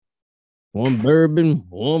One bourbon,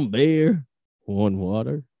 one beer, one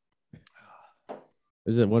water.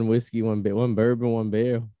 Is it one whiskey, one beer, one bourbon, one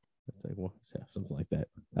beer? It's like something like that.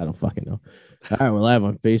 I don't fucking know. All right, we're live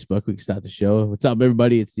on Facebook. We can start the show. What's up,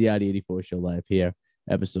 everybody? It's the Arty 84 show live here,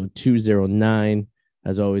 episode 209.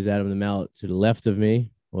 As always, Adam the Mallet to the left of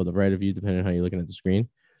me or the right of you, depending on how you're looking at the screen.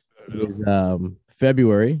 It is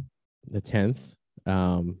February the 10th.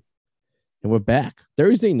 And we're back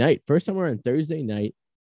Thursday night. First time we're on Thursday night.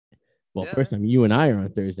 Well, first time you and I are on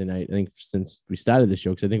Thursday night, I think, since we started the show,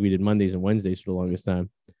 because I think we did Mondays and Wednesdays for the longest time.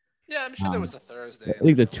 Yeah, I'm sure there was a Thursday. I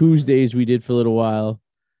think the Tuesdays we did for a little while.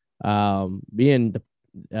 Me and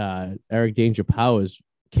Eric Danger Powers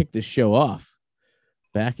kicked the show off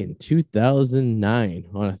back in 2009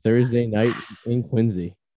 on a Thursday night in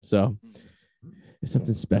Quincy. So it's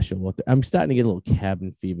something special. I'm starting to get a little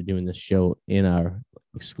cabin fever doing this show in our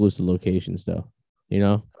exclusive locations, though. You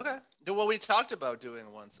know? Okay. Well, we talked about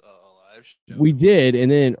doing once a live show. We did,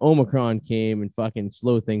 and then Omicron came and fucking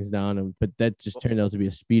slowed things down, but that just turned out to be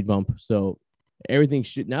a speed bump. So everything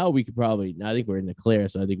should now we could probably. Now I think we're in the clear,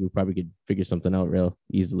 so I think we probably could figure something out real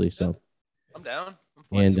easily. So I'm down.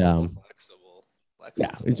 I'm flexible.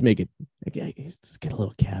 Yeah, let's make it. Just get a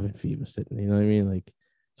little cabin fever sitting. You know what I mean? Like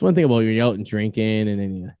it's one thing about you're out and drinking, and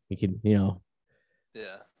then you can, yeah.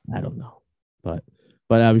 I don't know, but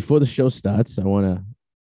before the show starts,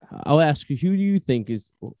 I'll ask you, who do you think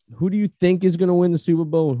is going to win the Super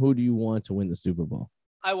Bowl, and who do you want to win the Super Bowl?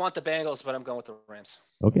 I want the Bengals, but I'm going with the Rams.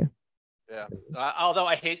 Okay. Yeah. Although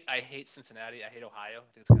I hate Cincinnati. I hate Ohio.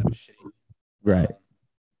 I think it's kind of shitty. Right.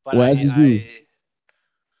 But I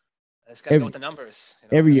just got to go with the numbers. You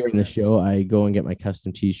know, every year in the show, I go and get my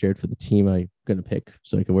custom T-shirt for the team I'm going to pick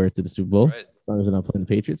so I can wear it to the Super Bowl, as long as I'm not playing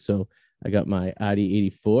the Patriots. So I got my Arty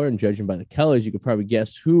 84, and judging by the colors, you could probably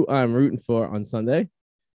guess who I'm rooting for on Sunday.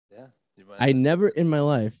 Yeah. I never in my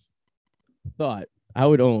life thought I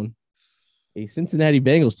would own a Cincinnati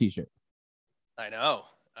Bengals T-shirt. I know.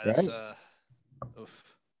 That's, Put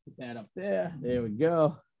that up there. There we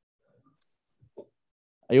go.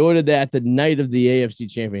 I ordered that the night of the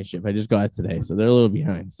AFC Championship. I just got it today, so they're a little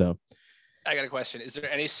behind. So, I got a question: is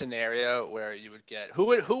there any scenario where you would get who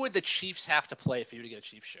would the Chiefs have to play for you to get a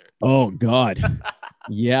Chiefs shirt? Oh God,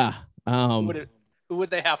 yeah. Who would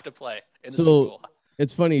they have to play in the Super Bowl?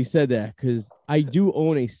 It's funny you said that because I do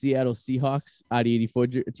own a Seattle Seahawks Arty 84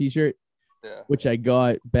 T-shirt, which I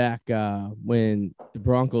got back when the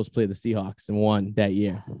Broncos played the Seahawks and won that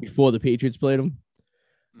year before the Patriots played them.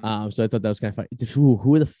 So I thought that was kind of fun.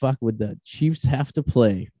 Who the fuck would the Chiefs have to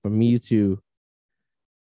play for me to?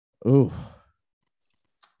 Oh,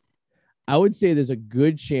 I would say there's a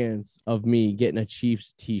good chance of me getting a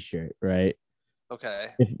Chiefs T-shirt, right? Okay.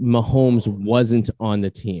 If Mahomes wasn't on the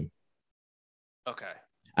team. Okay.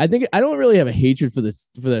 I think I don't really have a hatred for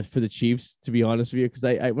the Chiefs, to be honest with you, because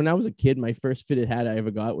I when I was a kid, my first fitted hat I ever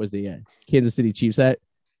got was the Kansas City Chiefs hat.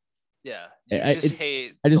 Yeah, I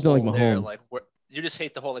just don't like Mahomes. You just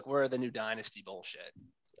hate the whole we're the new dynasty bullshit.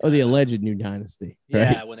 Oh, the alleged new dynasty.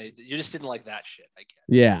 Yeah, right? You just didn't like that shit. I get.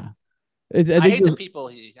 Yeah, I hate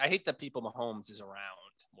the people Mahomes is around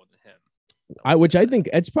more than him. I think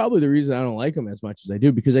it's probably the reason I don't like him as much as I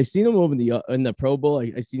do, because I seen him over in the Pro Bowl.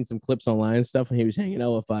 I seen some clips online and stuff, and he was hanging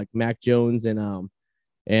out with Mac Jones and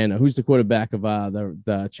who's the quarterback of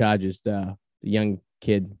the Chargers, the young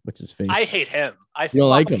kid, what's his face? I hate him. You don't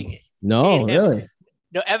like him? No, really.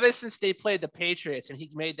 No, ever since they played the Patriots and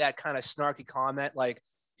he made that kind of snarky comment,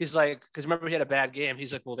 he's like, because remember he had a bad game.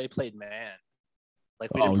 He's like, well, they played man.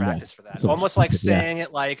 Like we didn't practice for that. So almost like saying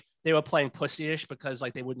it like they were playing pussy-ish because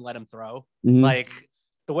like they wouldn't let him throw. Mm-hmm. Like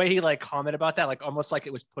the way he commented about that, like almost like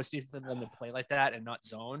it was pussy for them to play like that and not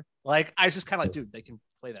zone. Like I was just kind of like, dude, they can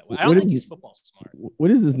play that way. I don't think he's football smart. What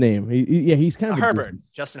is his name? He's kind of Herbert.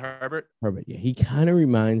 Justin Herbert. Herbert. Yeah, he kind of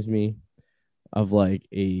reminds me of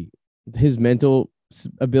his mental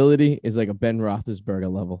ability is like a Ben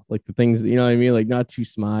Roethlisberger level. Like the things, you know what I mean? Like not too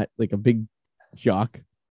smart, like a big jock.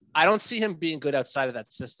 I don't see him being good outside of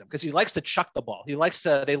that system because he likes to chuck the ball. They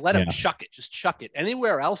let him chuck it, just chuck it.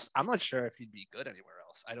 Anywhere else, I'm not sure if he'd be good anywhere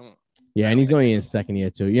else. And he's only in his second year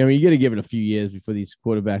too. You know, you got to give it a few years before these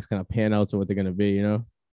quarterbacks kind of pan out to what they're going to be, you know?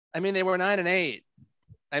 I mean, they were 9-8.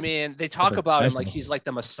 I mean, they talk about him like he's like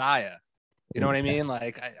the Messiah. You know what I mean?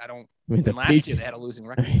 Like, I don't. I mean, last year they had a losing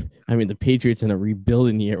record. I mean, the Patriots in a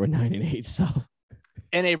rebuilding year were 9-8. So,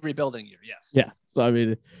 in a rebuilding year, yes. Yeah. So I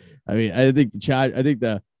think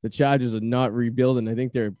the Chargers are not rebuilding. I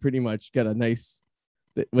think they're pretty much got a nice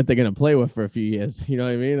what they're gonna play with for a few years. You know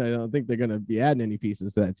what I mean? I don't think they're gonna be adding any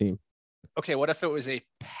pieces to that team. Okay, what if it was a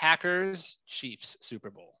Packers Chiefs Super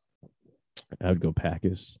Bowl? I would go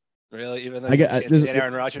Packers. Really? Even though you can't stand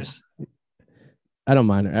Aaron Rodgers? I don't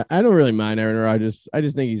mind. I don't really mind Aaron Rodgers. I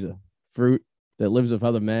just think he's a fruit that lives with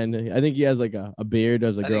other men. I think he has like a beard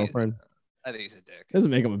as a girlfriend. I think he's a dick.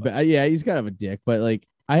 Doesn't make him a bad. Yeah, he's kind of a dick. But like,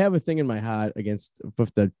 I have a thing in my heart against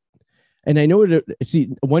with the, and I know it. See,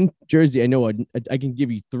 one jersey I know I can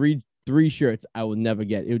give you three shirts I will never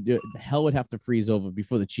get. The hell would have to freeze over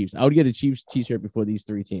before the Chiefs. I would get a Chiefs t-shirt before these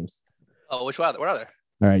three teams. Oh, which one? What are there?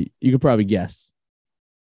 All right, you could probably guess.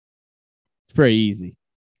 It's pretty easy.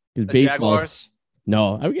 The Jaguars.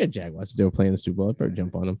 No, I would get Jaguars if they were playing the Super Bowl. I'd probably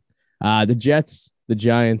jump on them. The Jets, the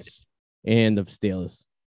Giants, and the Steelers.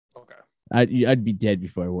 Okay. I'd be dead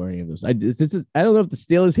before I wore any of those. I don't know if the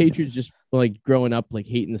Steelers hatred is just like growing up, like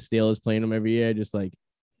hating the Steelers, playing them every year, just like.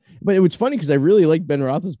 But it was funny because I really liked Ben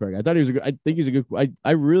Roethlisberger. I thought he was a good. I think he's a good.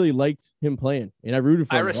 I really liked him playing, and I rooted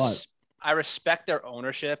for him a lot. I respect their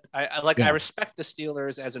ownership. I respect the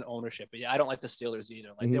Steelers as an ownership, but yeah, I don't like the Steelers either.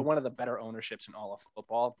 Like they're one of the better ownerships in all of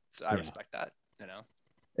football, so I respect that. You know,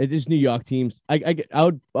 it is New York teams. I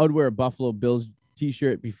would wear a Buffalo Bills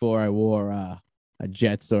t-shirt before I wore a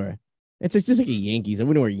Jets or it's just like a Yankees. I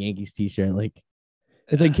wouldn't wear a Yankees t-shirt. Like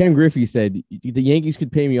it's like Ken Griffey said, the Yankees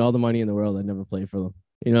could pay me all the money in the world. I'd never play for them.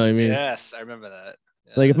 You know what I mean? Yes, I remember that.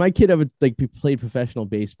 Yeah. Like if my kid ever like played professional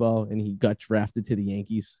baseball and he got drafted to the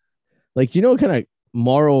Yankees, like do you know what kind of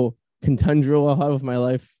moral conundrum I'll have with my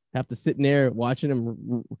life? Have to sit in there watching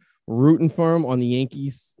him rooting for him on the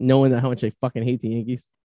Yankees, knowing that how much I fucking hate the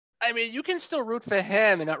Yankees. I mean, you can still root for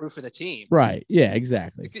him and not root for the team. Right. Yeah,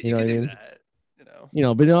 exactly. You know what I mean?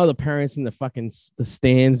 That, but all the parents in the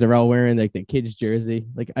stands, they're all wearing like the kid's jersey.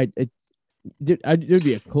 Like it'd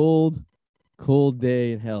be a cold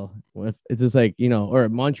day in hell. If it's just like, or a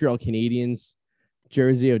Montreal Canadiens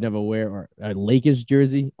jersey I would never wear, or a Lakers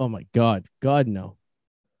jersey. Oh my God. God, no.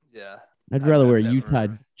 Yeah. I'd rather wear a Utah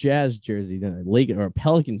Jazz jersey than a Lakers or a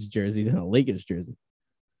Pelicans jersey than a Lakers jersey.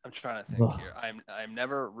 I'm trying to think here. I'm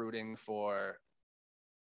never rooting for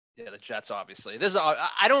the Jets, obviously.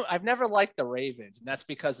 I've never liked the Ravens, and that's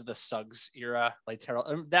because of the Suggs era. Like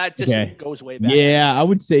Terrell, that just goes way back. Yeah, I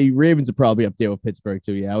would say Ravens are probably up there with Pittsburgh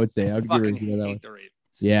too. Yeah, I would say I would fucking hate the Ravens.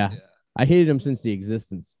 Yeah. I hated them since the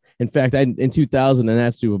existence. In fact, in 2000 in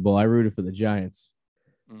that Super Bowl, I rooted for the Giants.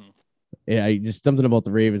 Yeah, I just something about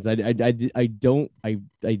the Ravens. I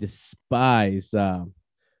despise who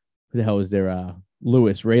the hell was there?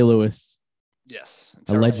 Ray Lewis. Yes,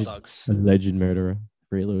 alleged murderer.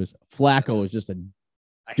 Ray Lewis. Flacco is just a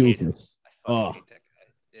doofus.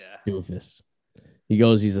 Doofus. He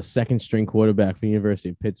goes, he's a second string quarterback for the University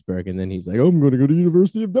of Pittsburgh, and then he's like, I'm going to go to the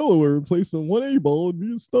University of Delaware and play some 1A ball and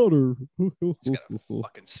be a starter. He's got a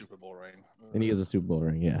fucking Super Bowl ring. And he has a Super Bowl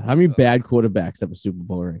ring, yeah. How many bad quarterbacks have a Super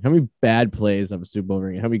Bowl ring? How many bad players have a Super Bowl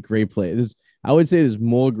ring? How many great players? I would say there's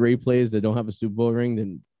more great players that don't have a Super Bowl ring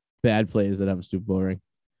than bad players that have a Super Bowl ring.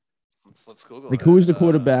 Let's Google like, who was the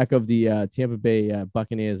quarterback of the Tampa Bay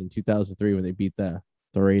Buccaneers in 2003 when they beat the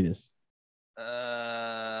Raiders?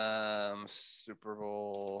 Super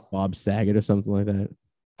Bowl. Bob Saget or something like that.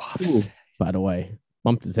 By the way,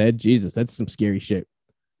 bumped his head. Jesus, that's some scary shit.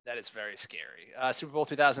 That is very scary. Super Bowl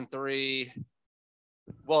 2003.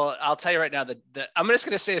 Well, I'll tell you right now that I'm just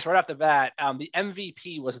going to say this right off the bat. The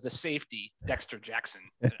MVP was the safety, Dexter Jackson.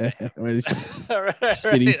 Shitty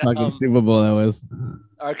fucking Super Bowl that was.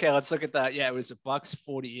 Okay, let's look at that. Yeah, it was Bucks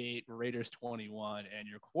 48, Raiders 21, and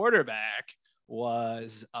your quarterback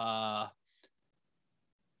was I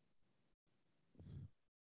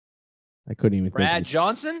couldn't even Brad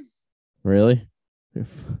Johnson? Really? Yeah.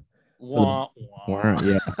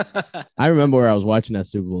 I remember where I was watching that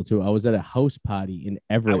Super Bowl too. I was at a house party in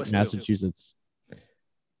Everett, Massachusetts.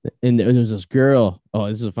 And there was this girl. Oh,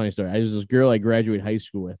 this is a funny story. There was this girl I graduated high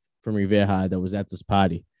school with from Revere High that was at this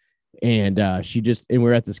party. And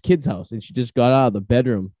we're at this kid's house, and she just got out of the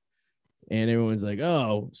bedroom, and everyone's like,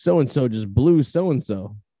 oh, so-and-so just blew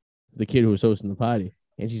so-and-so, the kid who was hosting the party.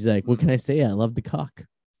 And she's like, what can I say? I love the cock.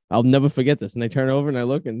 I'll never forget this. And I turn over and I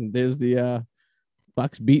look, and there's the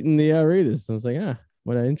Bucks beating the Raiders. So I was like,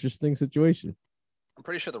 what an interesting situation. I'm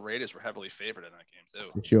pretty sure the Raiders were heavily favored in that game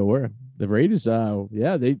too. They sure were. The Raiders,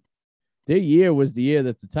 their year was the year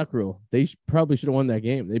that the Tuck rule. They probably should have won that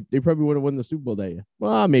game. They probably would have won the Super Bowl that year.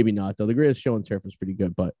 Well, maybe not though. The greatest show on turf was pretty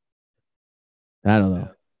good, but I don't know.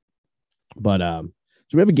 Yeah. But so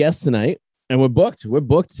we have a guest tonight, and we're booked. We're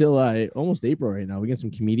booked till almost April right now. We got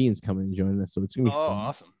some comedians coming and joining us, so it's gonna be fun.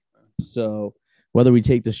 Awesome. So whether we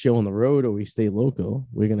take the show on the road or we stay local,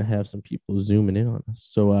 we're gonna have some people zooming in on us.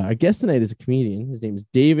 So our guest tonight is a comedian. His name is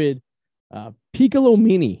David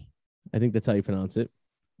Piccolomini. I think that's how you pronounce it.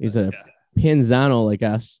 He's a Panzano like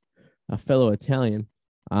us, a fellow Italian.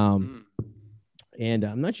 And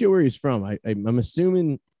I'm not sure where he's from. I'm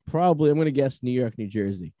assuming probably, I'm going to guess New York, New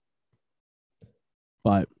Jersey.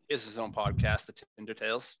 But he has his own podcast, The Tinder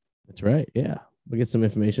Tales. That's right. Yeah. We'll get some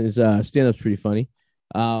information. His stand-up's pretty funny.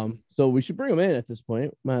 So we should bring him in at this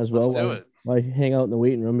point. Might as well. Let's do it. Like hang out in the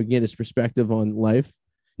waiting room and get his perspective on life.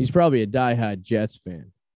 He's probably a diehard Jets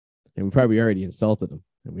fan. And we probably already insulted him.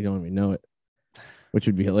 And we don't even know it. Which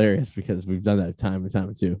would be hilarious because we've done that time and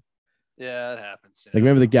time too. Yeah, it happens. Yeah. Like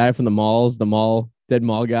remember the guy from the dead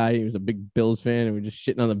mall guy? He was a big Bills fan and we were just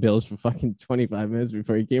shitting on the Bills for fucking 25 minutes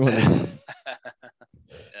before he came on the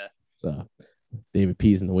Yeah. So David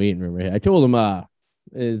P's in the waiting room right here. I told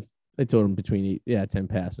him between 10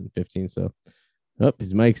 past and 15. So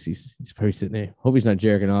his mic's he's probably sitting there. Hope he's not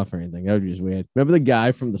jerking off or anything. That would be just weird. Remember the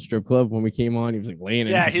guy from the strip club when we came on? He was like laying in.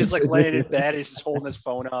 Yeah, he was like laying in bed. He's just holding his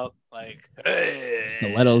phone up, like hey.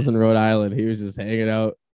 Stilettos in Rhode Island. He was just hanging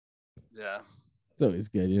out. Yeah. It's always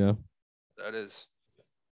good, you know. That is.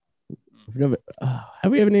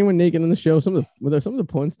 Have we had anyone naked on the show? Were there some of the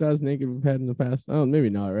porn stars naked we've had in the past? Oh,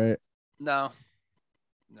 maybe not, right? No.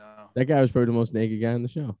 That guy was probably the most naked guy on the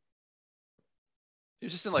show. He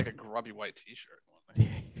was just in like a grubby white t-shirt. I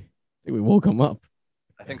think we woke him up.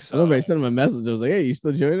 I think so. Somebody sent him a message. I was like, hey, you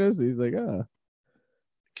still joining us? He's like, oh.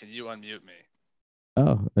 Can you unmute me?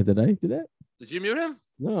 Oh, did I do that? Did you mute him?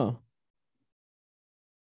 No.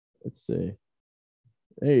 Let's see.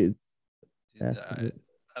 Hey,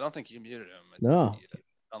 I don't think you muted him. No.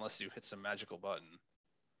 Unless you hit some magical button.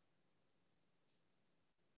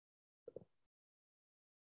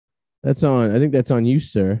 That's on. I think that's on you,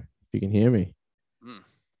 sir. If you can hear me.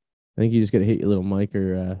 I think you just got to hit your little mic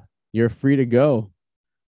or you're free to go.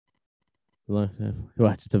 Watch,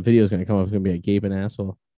 the video's going to come up. It's going to be a gaping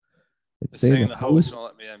asshole. It's saying the host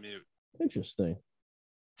won't let me unmute. Interesting.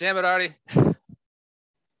 Damn it, Arty.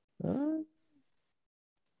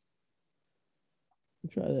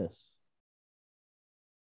 Try this.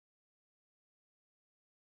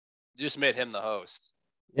 You just made him the host.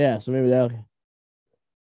 Yeah, so maybe that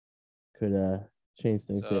could change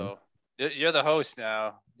things. So you're the host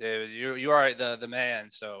now, David. You are the man.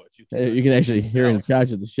 So if you can actually hear in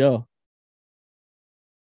charge of the show.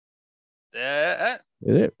 Yeah.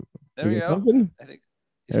 Is it? There we go. Something? I think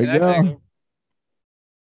he's connecting.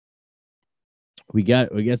 We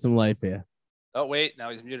got some life here. Oh wait, now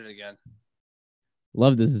he's muted again.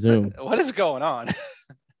 Love this Zoom. What is going on?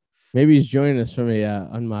 Maybe he's joining us from a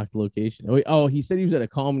unmarked location. Oh, he said he was at a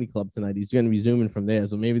comedy club tonight. He's going to be zooming from there.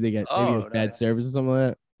 So maybe they got bad service or something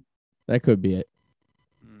like that. That could be it.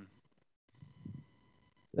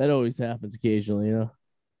 That always happens occasionally, you know.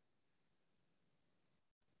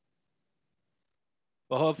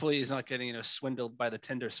 Well, hopefully he's not getting swindled by the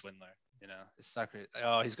Tinder swindler. It's not great.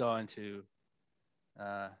 Oh, he's going to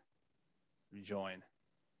rejoin.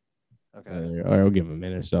 Okay. All right, I'll give him a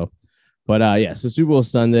minute or so. But so Super Bowl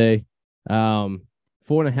Sunday,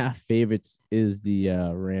 4.5 favorites is the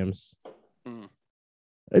Rams.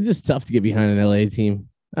 It's just tough to get behind an LA team.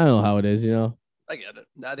 I don't know how it is, you know. I get it.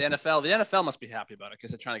 Now the NFL must be happy about it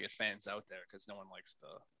because they're trying to get fans out there because no one likes the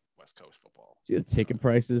West Coast football. See the ticket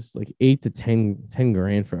prices, like 8 to 10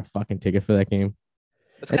 grand for a fucking ticket for that game.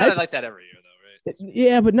 It's kind of like that every year, though, right?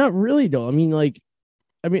 Yeah, but not really, though. I mean,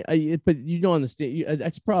 but you don't understand.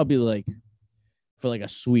 That's probably like for like a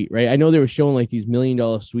suite, right? I know they were showing like these $1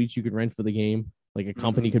 million suites you could rent for the game, like a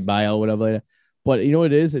company could buy out, whatever. Like that. But you know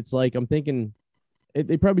what it is? It's like I'm thinking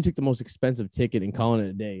they probably took the most expensive ticket and calling it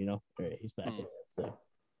a day. You know, right, he's back. So.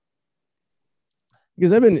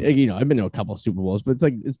 Because I've been to a couple of Super Bowls, but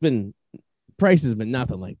it's been prices, but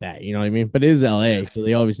nothing like that. You know what I mean? But it is LA, so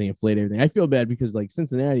they obviously inflate everything. I feel bad because like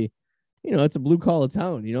Cincinnati, it's a blue collar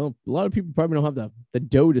town. A lot of people probably don't have the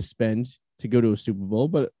dough to spend to go to a Super Bowl,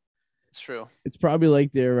 but it's true. It's probably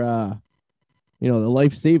like their, the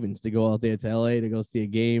life savings to go out there to LA to go see a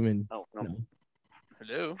game. And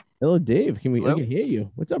hello, Dave. I can hear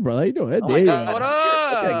you. What's up, brother? How you doing? Dave. What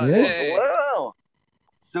up? Hey. Wow.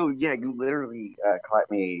 So yeah, you literally caught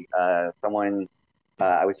me. Someone.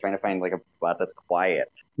 I was trying to find like a spot that's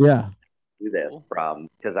quiet. Yeah. Do this from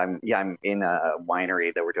because I'm in a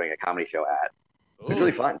winery that we're doing a comedy show at. It's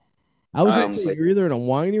really fun. I was going to say you're either in a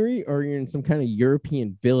winery or you're in some kind of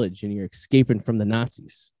European village and you're escaping from the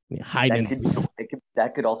Nazis. You're hiding.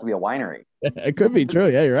 That could also be a winery. It could be true.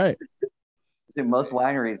 Yeah, you're right. Most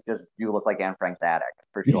wineries just do look like Anne Frank's attic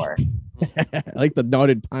for sure. I like the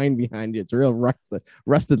knotted pine behind you. It's a real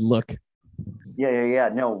rusted look. Yeah.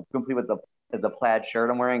 No, complete with the plaid shirt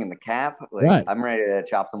I'm wearing and the cap. Right. I'm ready to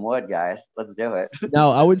chop some wood, guys. Let's do it.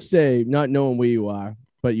 Now, I would say, not knowing where you are,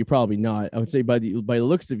 but you're probably not. I would say by the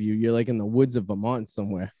looks of you, you're like in the woods of Vermont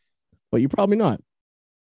somewhere, but you're probably not.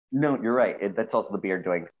 No, you're right. That's also the beard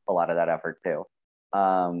doing a lot of that effort too.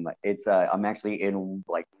 It's I'm actually in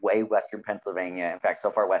like way western Pennsylvania. In fact,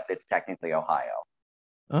 so far west, it's technically Ohio.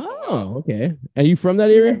 Oh, okay. Are you from that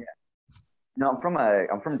area? Yeah. No, I'm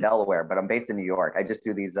from Delaware, but I'm based in New York. I just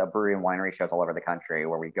do these brewery and winery shows all over the country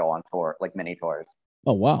where we go on tour, like mini tours.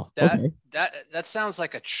 Oh wow. Okay. That sounds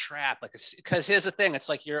like a trap. Because here's the thing: it's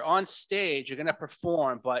like you're on stage, you're gonna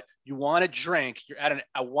perform, but you want to drink. You're at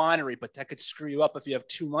a winery, but that could screw you up if you have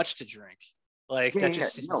too much to drink. Like that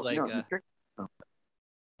just seems like. I'm.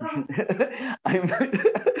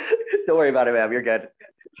 Don't worry about it, man. You're good.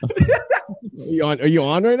 Are you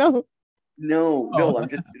on right now? No, I'm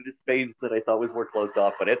just in a space that I thought was more closed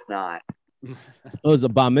off, but it's not. Oh, is a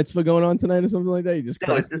bar mitzvah going on tonight or something like that? You just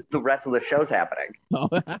no, it's just the rest of the show's happening. Oh.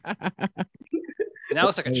 Now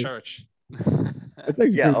it's like a church. That's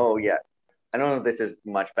actually yeah. Oh, yeah. I don't know if this is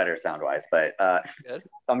much better sound wise, but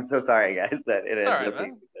I'm so sorry, guys, that it is. Right,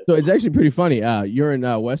 man. So it's actually pretty funny. You're in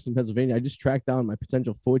Western Pennsylvania. I just tracked down my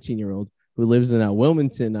potential 14-year-old who lives in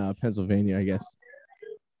Wilmington, Pennsylvania, I guess.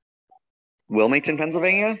 Wilmington,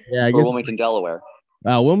 Pennsylvania? Yeah, I or guess. Wilmington, Delaware?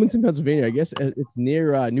 Wilmington, Pennsylvania. I guess it's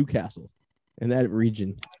near Newcastle in that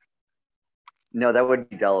region. No, that would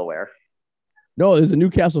be Delaware. No, there's a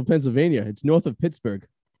Newcastle, Pennsylvania. It's north of Pittsburgh.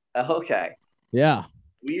 Okay. Yeah.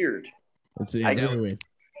 Weird. Let's see. Anyway,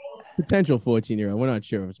 potential 14-year-old. We're not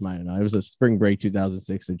sure if it's mine or not. It was a spring break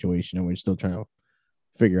 2006 situation, and we're still trying to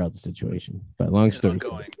figure out the situation. But long story.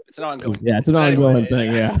 It's an ongoing. Yeah, it's an ongoing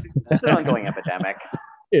thing. Yeah. It's an ongoing epidemic.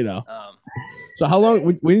 You know. So how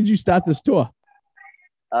long? When did you start this tour?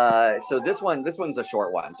 So this one's a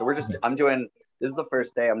short one. So this is the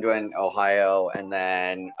first day. I'm doing Ohio, and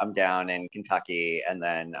then I'm down in Kentucky, and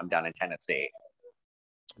then I'm down in Tennessee.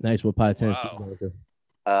 Nice. What part of Tennessee?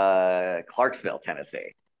 Wow. Clarksville,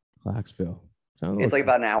 Tennessee. Clarksville. It's like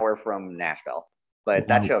about an hour from Nashville, but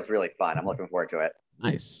that show's really fun. I'm looking forward to it.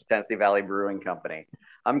 Nice. Tennessee Valley Brewing Company.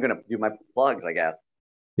 I'm gonna do my plugs, I guess.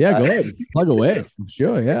 Yeah, go ahead. Plug away.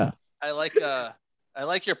 Sure. Yeah. I like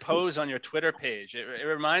your pose on your Twitter page. It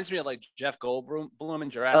reminds me of like Jeff Goldblum in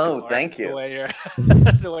Jurassic Park. Oh, thank you. The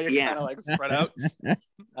way you're kind of like spread out.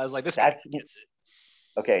 I was like, this gets it.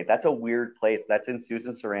 Okay, that's a weird place. That's in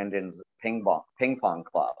Susan Sarandon's ping pong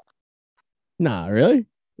club. Nah, really?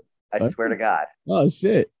 I swear to God. Oh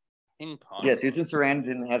shit. Ping pong. Yeah, Susan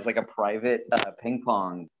Sarandon has like a private ping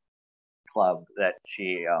pong club that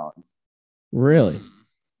she owns. Really?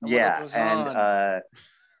 Yeah, and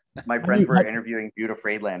my friends were interviewing Buda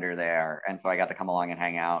Friedlander there, and so I got to come along and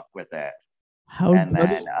hang out with it. How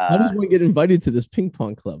does one get invited to this ping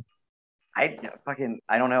pong club? I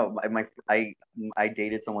don't know. I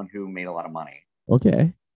dated someone who made a lot of money.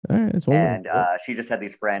 Okay, all right, that's wonderful. And she just had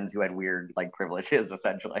these friends who had weird like privileges,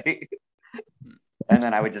 essentially. And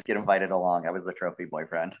then I would just get invited along. I was the trophy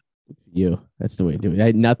boyfriend. That's the way to do it. I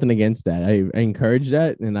had nothing against that. I encourage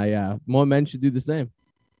that, and more men should do the same.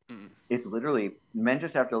 It's literally men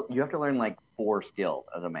just have to learn like 4 skills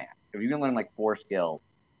as a man. If you can learn like 4 skills,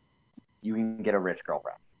 you can get a rich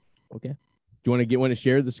girlfriend. Okay. Do you want to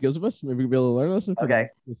share the skills with us? Maybe we'll be able to learn this. Okay.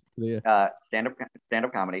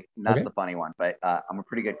 Stand-up comedy, not the funny one, but I'm a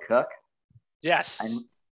pretty good cook. Yes.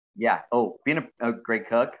 Being a great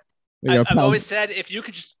cook. I've always said if you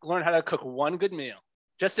could just learn how to cook one good meal,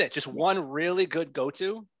 just one really good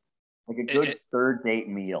go-to. Like a good third date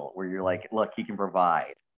meal where you're like, look, he can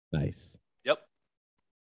provide. Nice. Yep.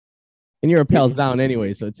 And you're a pals down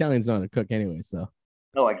anyway, so Italian's not a cook anyway, so.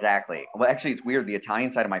 Oh, exactly. Well, actually, it's weird. The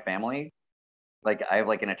Italian side of my family, like I have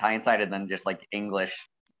like an Italian side and then just like English,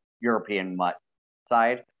 European mutt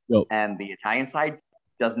side. Yep. And the Italian side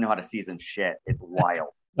doesn't know how to season shit. It's wild.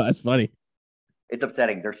 Oh, that's funny. It's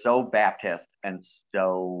upsetting. They're so Baptist and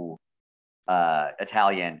so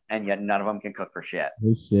Italian, and yet none of them can cook for shit.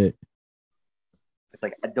 Oh shit. It's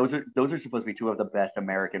like those are supposed to be 2 of the best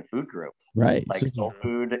American food groups, right? Like soul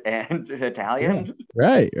food and Italian. Yeah.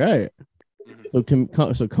 Right. So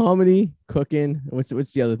comedy, cooking. What's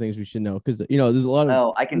the other things we should know? Because there's a lot of.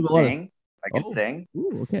 Oh, I can sing. I can sing.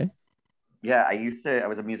 Ooh, okay. Yeah, I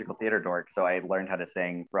was a musical theater dork, so I learned how to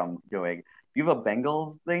sing from doing. Do you have a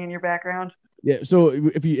Bengals thing in your background? Yeah. So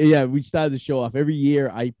we started the show off. Every year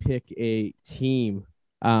I pick a team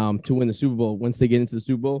to win the Super Bowl once they get into the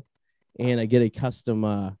Super Bowl. And I get a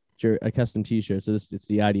custom T-shirt. So it's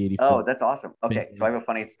the Arty 84. Oh, that's awesome. Okay, so I have a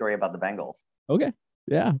funny story about the Bengals. Okay,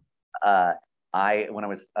 yeah. When I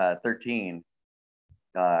was 13,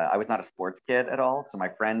 I was not a sports kid at all. So my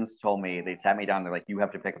friends told me, they sat me down. They're like, "You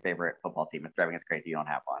have to pick a favorite football team. It's driving us crazy. You don't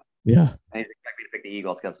have one." Yeah. And they expect me to pick the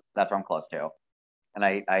Eagles because that's where I'm close to. And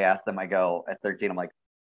I asked them. I go at 13. I'm like,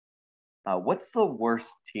 "What's the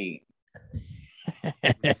worst team?"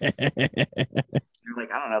 You're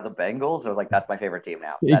like, I don't know, the Bengals. I was like, that's my favorite team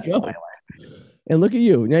now. There That's you go. my life. And look at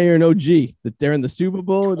you. Now you're an OG. That they're in the Super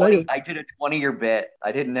Bowl. 20, I did a 20-year bit.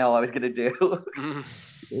 I didn't know I was gonna do.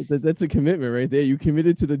 That's a commitment right there. You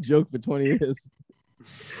committed to the joke for 20 years.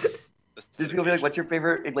 Just people be like, "What's your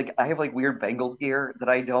favorite?" Like, I have like weird Bengals gear that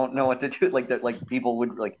I don't know what to do. Like that, like people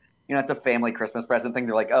would like, it's a family Christmas present thing.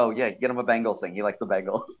 They're like, "Oh yeah, get him a Bengals thing. He likes the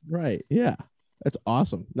Bengals." Right. Yeah. That's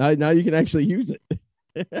awesome. Now you can actually use it.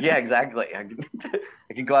 Yeah, exactly. I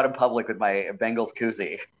can go out in public with my Bengals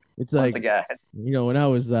koozie. It's like, when I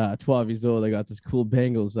was 12 years old, I got this cool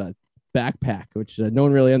Bengals backpack, which no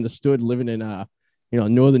one really understood living in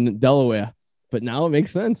northern Delaware. But now it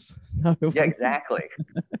makes sense. Yeah, exactly.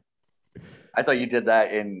 I thought you did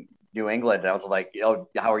that in New England. I was like, "Oh,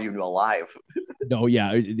 how are you alive?" No,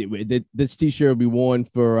 yeah. This T-shirt will be worn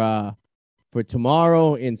for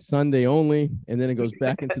tomorrow and Sunday only, and then it goes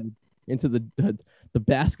back into the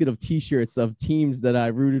basket of T-shirts of teams that I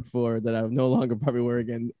rooted for that I no longer probably wear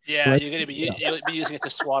again. Yeah, you'll be using it to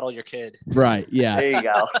swaddle your kid. Right. Yeah. There you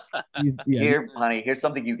go. Yeah. Here, honey. Here's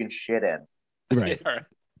something you can shit in. Right.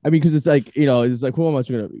 I mean, because it's like, it's like, who am I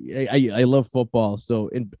going to? I love football, so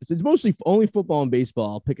it's mostly only football and baseball.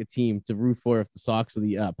 I'll pick a team to root for if the Sox or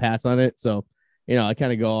the Pats on it. So, I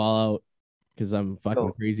kind of go all out because I'm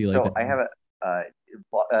fucking crazy like that. I have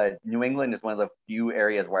New England is one of the few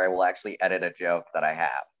areas where I will actually edit a joke that I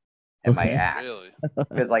have in my act. Really?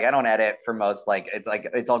 Because I don't edit for most.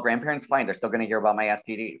 It's all grandparents. Fine, they're still going to hear about my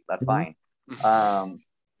STDs. That's fine.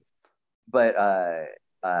 But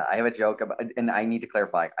I have a joke about, and I need to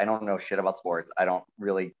clarify. I don't know shit about sports. I don't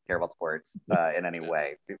really care about sports in any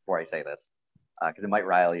way before I say this, because it might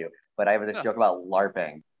rile you. But I have this joke about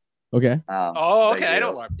LARPing. Okay. Okay. I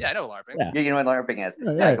know LARPing. Yeah, I know LARPing. Yeah, you know what LARPing is.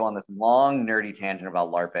 Yeah. I go on this long nerdy tangent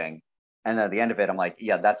about LARPing, and at the end of it, I'm like,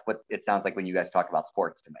 yeah, that's what it sounds like when you guys talk about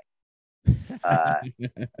sports to me.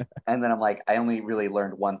 And then I'm like, I only really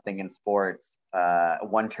learned one thing in sports,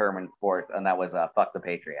 one term in sports, and that was "fuck the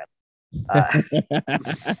Patriots."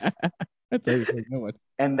 That's a good one.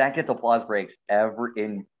 And that gets applause breaks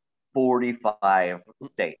in 45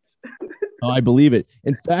 states. Oh, I believe it.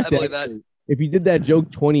 In fact, that. If you did that joke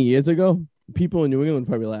 20 years ago, people in New England would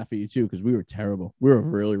probably laugh at you too, because we were terrible. We were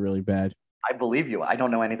really, really bad. I believe you. I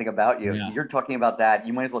don't know anything about you. Yeah. You're talking about that.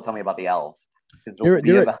 You might as well tell me about the elves. There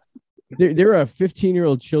are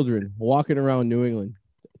 15-year-old children walking around New England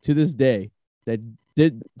to this day that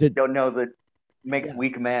don't know that makes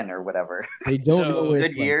weak men or whatever. They don't know what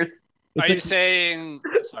good years. Are you saying?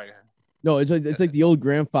 Sorry. No, it's like the old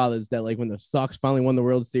grandfathers that when the Sox finally won the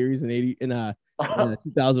World Series in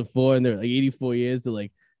 2004, and they're like 84 years. They're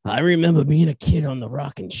like, I remember being a kid on the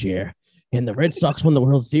rocking chair, and the Red Sox won the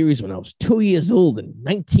World Series when I was 2 years old in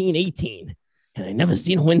 1918, and I never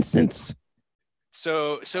seen a win since.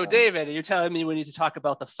 So David, are you telling me we need to talk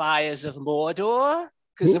about the fires of Mordor?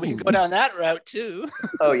 Because we can go down that route too.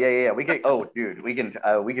 Oh yeah. We can. Oh, dude, we can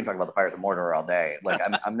talk about the fires of Mordor all day. Like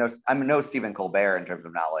I'm no Stephen Colbert in terms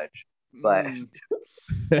of knowledge, but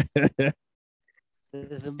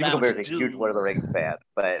Stephen Colbert is a huge Lord of the Rings fan.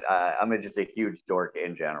 But I'm just a huge dork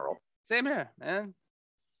in general. Same here, man.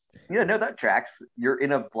 Yeah, no, that tracks. You're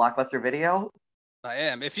in a Blockbuster video. I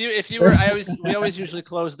am. If you were, we always usually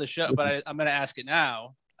close the show, but I'm going to ask it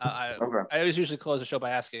now. I always usually close the show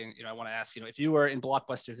by asking, I want to ask, if you were in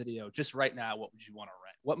Blockbuster Video just right now, what would you want to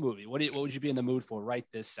rent? What movie? What would you be in the mood for right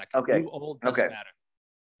this second? Okay. New, old, doesn't matter.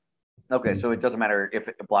 Okay, so it doesn't matter if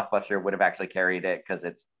Blockbuster would have actually carried it because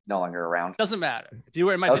it's no longer around. Doesn't matter. If you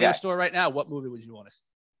were in my video store right now, what movie would you want to see?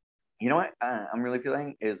 You know what I'm really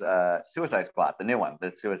feeling is Suicide Squad, the new one,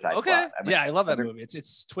 the Suicide Squad. I love that movie.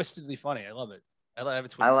 It's twistedly funny. I love it. I have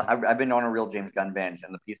it twisted. I've been on a real James Gunn binge,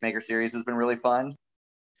 and the Peacemaker series has been really fun.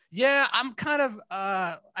 Yeah, I'm kind of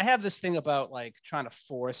I have this thing about trying to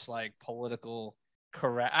force political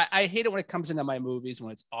correct. I hate it when it comes into my movies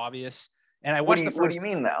when it's obvious. And I watched the first. What do you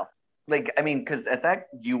mean though? Because at that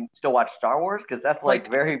you still watch Star Wars because that's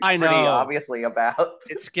pretty obviously about.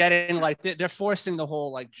 It's getting they're forcing the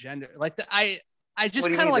whole gender. I just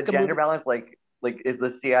kind of like the gender balance. Is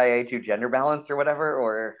the CIA too gender balanced or whatever?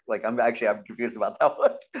 Or I'm confused about that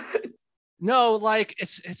one. No,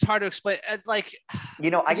 it's hard to explain. I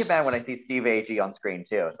get mad when I see Steve Agee on screen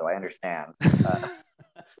too, so I understand.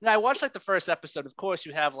 Now I watched the first episode. Of course,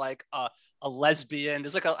 you have a lesbian.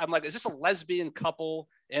 There's I'm like, is this a lesbian couple?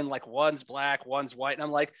 And one's black, one's white, and I'm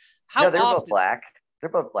like, how? No, they're both black. They're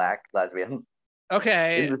both black lesbians.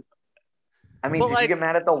 Okay. I mean, did you get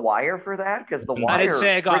mad at The Wire for that? Because The Wire. I didn't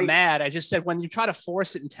say I got mad. I just said when you try to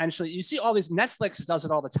force it intentionally, you see all these Netflix does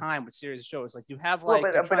it all the time with series shows. Like you have like.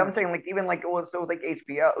 Well, but I'm saying like even like so like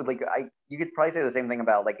HBO like you could probably say the same thing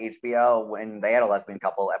about like HBO when they had a lesbian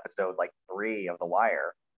couple episode like 3 of The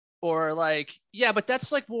Wire. Or like, yeah, but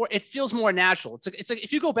that's like more. It feels more natural. It's like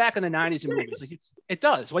if you go back in the 90s in movies, like it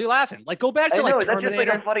does. What are you laughing? Like go back to like Terminator. That's just like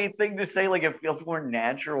a funny thing to say. Like it feels more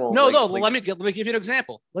natural. No. Let me give you an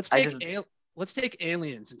example. Let's take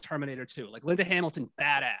Aliens and Terminator 2. Like Linda Hamilton,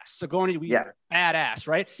 badass. Sigourney Weaver, badass,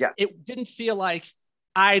 right? Yeah. It didn't feel like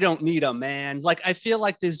I don't need a man. Like I feel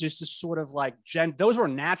like there's just this sort of like those were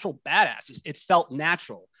natural badasses. It felt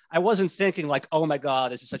natural. I wasn't thinking like, oh my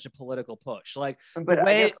God, this is such a political push. Like, but the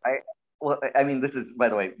way I mean, this is, by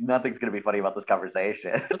the way, nothing's going to be funny about this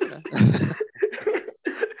conversation. Okay.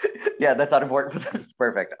 Yeah, that's not important, but this is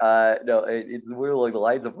perfect. No, it's more along the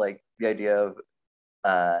lines of like the idea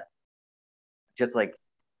of just like,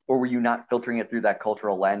 or were you not filtering it through that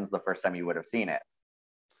cultural lens the first time you would have seen it?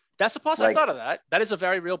 That's a possibility. I thought of that. That is a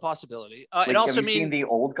very real possibility. It also means seen The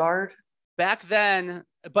Old Guard back then,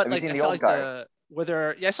 but have like I felt like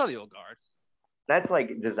I saw The Old Guard. That's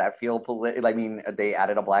like, does that feel political? I mean, they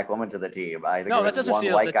added a black woman to the team. I think no, that doesn't one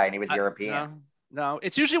feel white guy and he was European. No,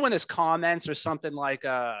 it's usually when there's comments or something like,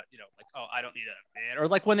 like, oh, I don't need a man, or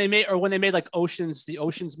like when they made like the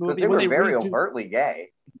Oceans movie. They when were very overtly gay.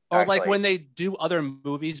 Or like when they do other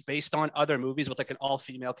movies based on other movies with like an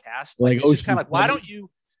all-female cast. Like it's just kind of like, why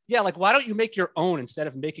don't you make your own instead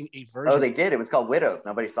of making a version? Oh, they did. It was called Widows.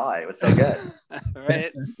 Nobody saw it. It was so good.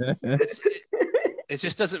 Right? It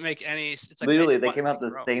just doesn't make any. It's like literally they came out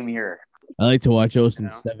the same year. I like to watch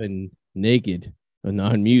Ocean's 7 naked.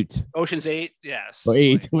 On mute. Ocean's 8, yes. Or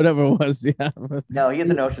 8, whatever it was. Yeah. No, he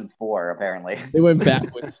is in Ocean's 4, apparently. They went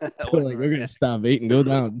backwards. We're gonna stop 8 and go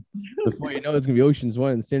down. Before you know it's gonna be Ocean's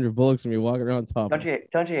 1 and Sandra Bullock's gonna be walking around top. Don't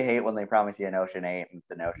you hate when they promise you an Ocean 8 and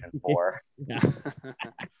it's an Ocean 4? Yeah.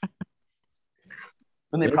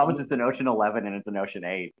 When they promise it's an Ocean 11 and it's an Ocean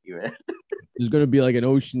 8, even. There's gonna be like an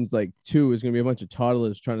Ocean's like 2. There's gonna be a bunch of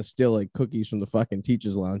toddlers trying to steal like cookies from the fucking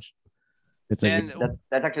teacher's lounge. It's like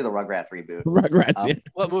that's actually the Rugrats reboot. Rugrats, yeah.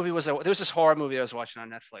 What movie was that? There was this horror movie I was watching on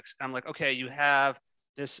Netflix. I'm like, okay, you have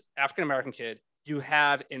this African American kid, you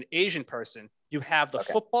have an Asian person, you have the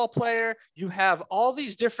football player, you have all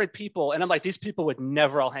these different people, and I'm like, these people would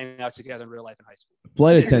never all hang out together in real life in high school.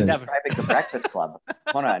 Flight attendants. Describing the Breakfast Club.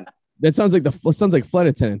 Hold on. That sounds like flight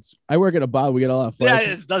attendants. I work at a bar. We get a lot of flight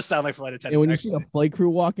attendants. It does sound like flight attendants. And when you see a flight crew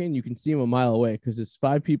walk in, you can see them a mile away because it's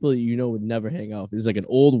 5 people that you know would never hang out. There's like an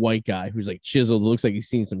old white guy who's like chiseled, looks like he's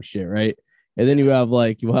seen some shit, right? And then you have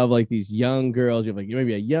like these young girls. You have like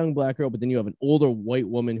maybe a young black girl, but then you have an older white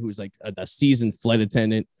woman who's like a seasoned flight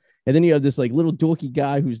attendant. And then you have this like little dorky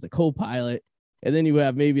guy who's the co-pilot. And then you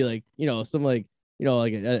have maybe like some like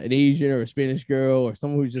like an Asian or a Spanish girl or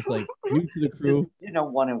someone who's just like new to the crew.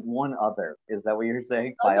 One other. Is that what you're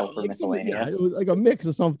saying? File for miscellaneous. Yeah, it was like a mix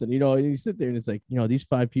of something, and you sit there and it's like, these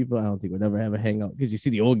 5 people, I don't think would ever have a hangout because you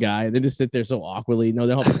see the old guy and they just sit there so awkwardly.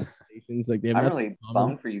 They'll have conversations like they have. I'm really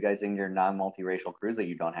bummed for you guys in your non-multiracial crews that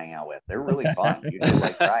you don't hang out with. They're really fun. You should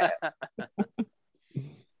like try it.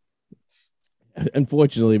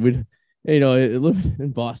 Unfortunately, living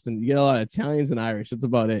in Boston, you get a lot of Italians and Irish. That's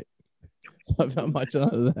about it. So not much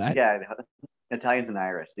other than that. Yeah, Italians and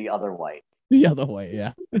Irish, the other whites. The other way,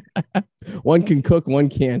 yeah. One can cook, one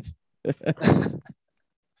can't.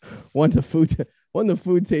 One the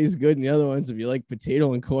food tastes good, and the other ones, if you like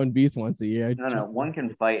potato and corned beef once a year. No, one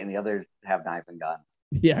can fight, and the others have knives and guns.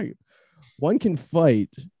 Yeah, one can fight,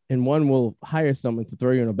 and one will hire someone to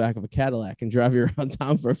throw you in the back of a Cadillac and drive you around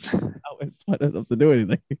town for a few hours. What doesn't have to do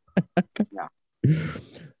anything. Yeah.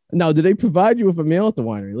 Now, do they provide you with a meal at the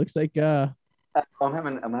winery? It looks like I'm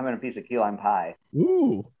having a piece of key lime pie.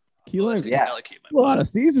 Ooh, key lime. Yeah, a lot of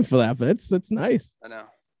season for that, but that's nice. I know.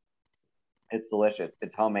 It's delicious.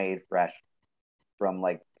 It's homemade, fresh from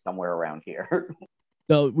like somewhere around here.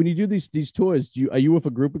 So when you do these tours, are you with a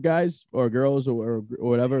group of guys or girls or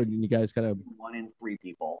whatever, and you guys kind of 1 in 3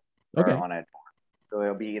 people are on a tour. So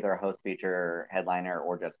it'll be either a host feature headliner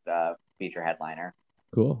or just a feature headliner.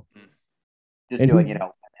 Cool. Just doing an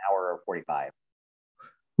hour or 45.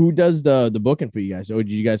 Who does the booking for you guys? Or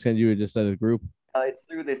did you guys kind of do it just as a group? It's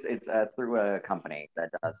through this. It's through a company that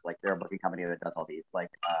does they're a booking company that does all these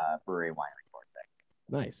brewery wine report things.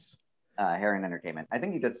 Nice. Herring Entertainment. I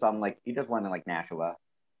think he does some he does one in Nashua.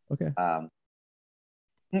 Okay.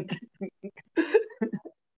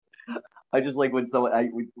 I just like when someone I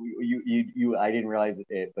didn't realize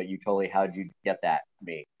it, but you totally how'd you get that to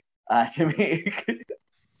me?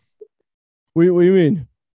 What do you mean?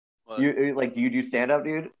 You do you do stand up,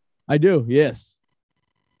 dude? I do. Yes.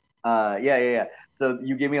 Yeah. So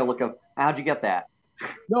you gave me a look of how'd you get that?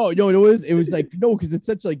 No, it was like no, because it's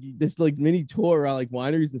such like this like mini tour around like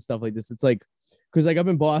wineries and stuff like this. It's like because like up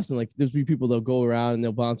in Boston, like there's people that'll go around and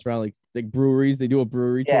they'll bounce around like breweries. They do a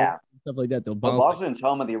brewery tour, stuff like that. They'll bounce. Well, Boston's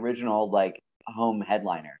home of the original like home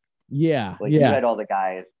headliners. Yeah, like you had all the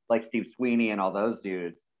guys like Steve Sweeney and all those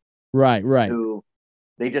dudes. Right. Who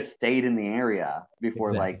they just stayed in the area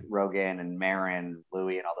before like Rogan and Marin,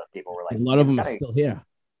 Louis, and all those people were like. A lot of them are still here.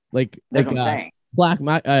 Like that's what I'm saying. Clark,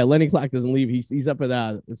 Lenny Clark doesn't leave. He's up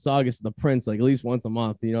at Saugus, the Prince, like at least once a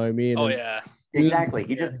month. You know what I mean? Oh yeah, exactly.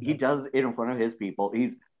 He does it in front of his people.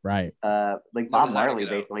 He's right. Like Bob Marley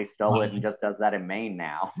basically stole it and just does that in Maine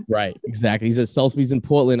now. Right, exactly. He's at Selfies in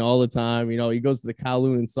Portland all the time. You know, he goes to the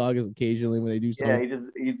Kowloon and Saugus occasionally when they do something. Yeah,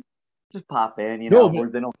 he just pop in, or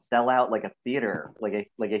then he'll sell out like a theater, like a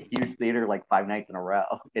huge theater, like 5 nights in a row.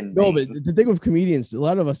 But the thing with comedians, a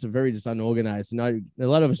lot of us are very just unorganized. Not a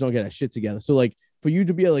lot of us don't get our shit together. So like for you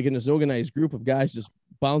to be like in this organized group of guys just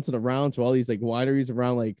bouncing around to all these like wineries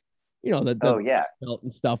around like that belt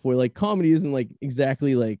and stuff where like comedy isn't like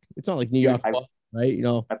exactly like it's not like New York,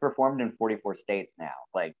 right? I performed in 44 states now.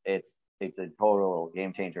 Like it's a total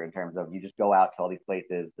game changer in terms of you just go out to all these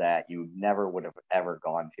places that you never would have ever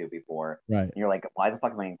gone to before. Right. And you're like, why the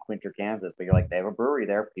fuck am I in Quinter, Kansas? But you're like, they have a brewery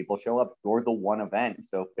there. People show up. You're the one event,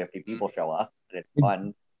 so 50 people show up, and it's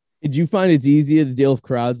fun. Did you find it's easier to deal with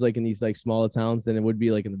crowds like in these like smaller towns than it would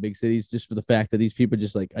be like in the big cities, just for the fact that these people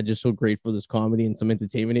just like are just so grateful for this comedy and some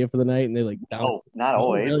entertainment here for the night, and they're like, not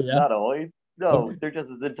always, really? Not always. No, they're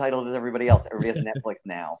just as entitled as everybody else. Everybody has Netflix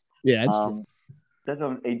now. Yeah, that's true.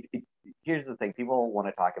 Here's the thing: people want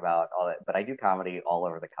to talk about all that, but I do comedy all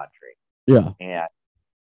over the country. Yeah,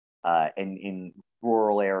 and in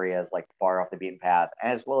rural areas, like far off the beaten path,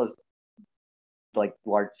 as well as like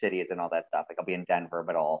large cities and all that stuff. Like I'll be in Denver,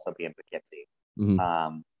 but I'll also be in Poughkeepsie.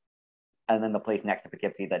 Mm-hmm. And then the place next to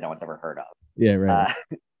Poughkeepsie that no one's ever heard of. Yeah, right.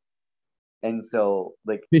 And so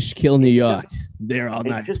like Fishkill, New York, there all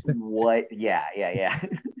night. Just what? Yeah.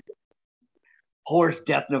 Horse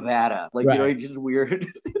Death, Nevada. Like it's just weird.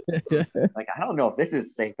 Like I don't know if this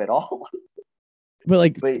is safe at all.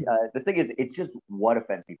 But the thing is, it's just what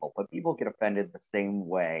offends people. But people get offended the same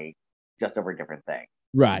way, just over different things.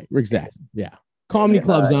 Right. Exactly. Yeah. Comedy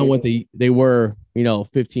clubs aren't what they were,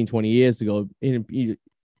 15, 20 years ago.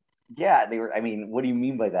 Yeah, they were. I mean, what do you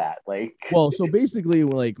mean by that? Like, well, so basically,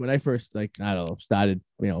 like when I first, started,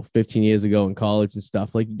 15 years ago in college and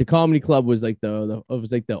stuff, like the comedy club was like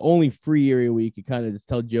the only free area where you could kind of just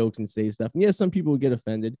tell jokes and say stuff. And yeah, some people would get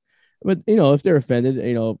offended, but if they're offended,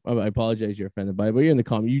 I apologize, you're offended by it, but you're in the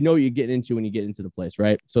comedy, you're getting into when you get into the place,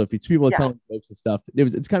 right? So if it's people are telling jokes and stuff,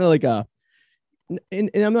 it's kind of like and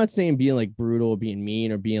I'm not saying being like brutal or being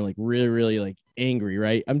mean or being like really, really like angry,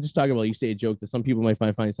 right? I'm just talking about you say a joke that some people might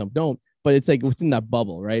find funny, some don't, but it's like within that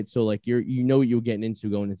bubble, right? So like what you're getting into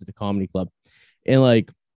going into the comedy club. And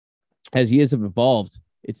like as years have evolved,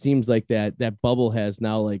 it seems like that bubble has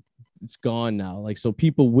now like it's gone now. Like so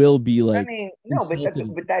people will be like but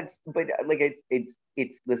like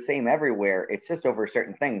it's the same everywhere. It's just over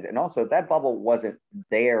certain things. And also that bubble wasn't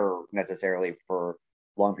there necessarily for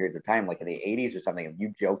long periods of time, like in the 80s or something. If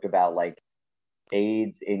you joked about like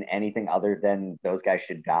AIDS in anything other than those guys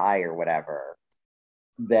should die or whatever,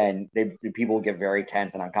 then people get very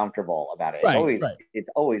tense and uncomfortable about it. It's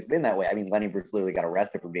always been that way. I mean, Lenny Bruce literally got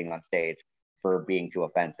arrested for being on stage for being too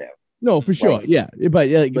offensive. No, for sure. Yeah. But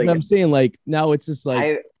I'm saying like now it's just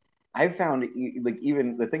like I found like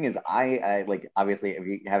even the thing is I like obviously if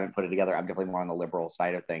you haven't put it together, I'm definitely more on the liberal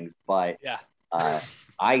side of things, but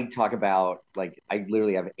I talk about like I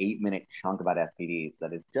literally have an 8-minute chunk about STDs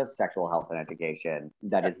that is just sexual health and education.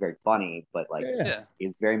 That is very funny, but like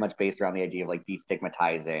it's very much based around the idea of like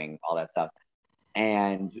destigmatizing all that stuff.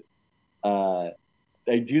 And I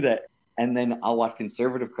do that, and then I'll watch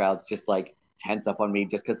conservative crowds just like tense up on me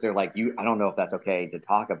just because they're like, I don't know if that's okay to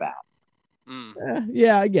talk about.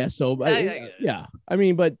 Yeah, I guess so. But I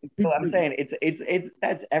mean, but so I'm saying it's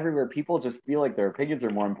that's everywhere. People just feel like their opinions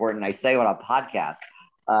are more important. I say it on a podcast.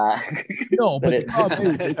 No, but the problem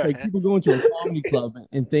is, it's like people go into a comedy club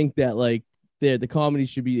and think that like the comedy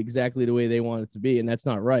should be exactly the way they want it to be, and that's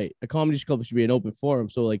not right. A comedy club should be an open forum.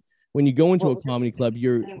 So like when you go into a comedy club,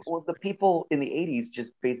 the people in the 80s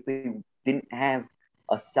just basically didn't have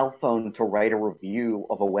a cell phone to write a review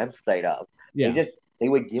of a website of. Yeah. They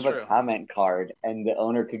would give a comment card, and the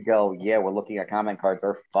owner could go, "Yeah, we're looking at comment cards,"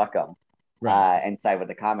 or "Fuck them," and side with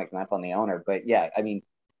the comics, and that's on the owner. But yeah, I mean,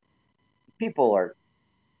 people are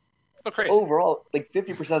crazy. Overall, like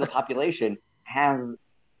 50% of the population has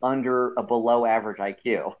under a below average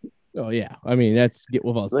IQ. Oh yeah, I mean that's get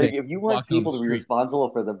without Like, saying. if you want people to be responsible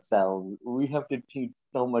for themselves, we have to teach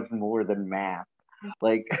so much more than math.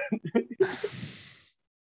 Like,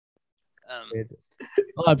 a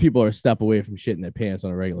lot of people are a step away from shitting their pants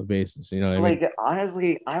on a regular basis. You know what I mean? like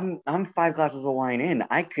honestly, I'm 5 glasses of wine in.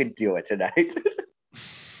 I could do it tonight.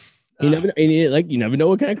 You never know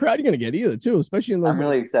what kind of crowd you're gonna get either, too. Especially in those. I'm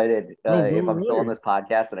really excited. If I'm still on weird. this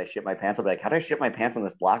podcast and I shit my pants, I'll be like, how did I shit my pants on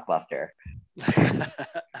this Blockbuster?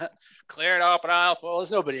 Clear it up, and well,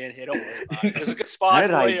 there's nobody in here. Don't worry about it. There's a good spot. How did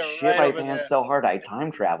for I you shit right my over pants there. so hard I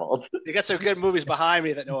time traveled? You got some good movies behind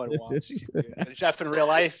me that no one wants. Jeff in Real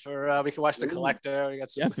Life, or we can watch The Collector. We got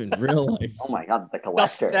some Jeff in Real Life. Oh my god, The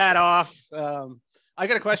dust Collector. that off. I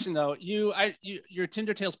got a question though. Your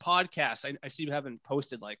Tinder Tales podcast. I see you haven't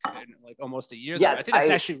posted like almost a year. Yes, I think that's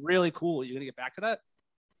actually really cool. You're gonna get back to that?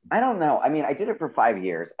 I don't know. I mean, I did it for 5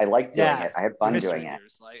 years. I liked doing it. I had fun doing it.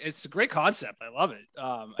 Like, it's a great concept. I love it.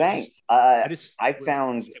 Thanks. I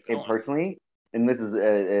found it personally, and this is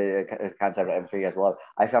a concept I'm sure you guys will love.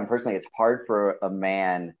 I found personally it's hard for a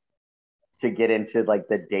man to get into like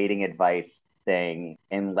the dating advice thing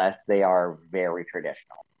unless they are very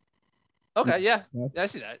traditional. Okay, yeah, I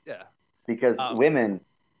see that. Yeah, because women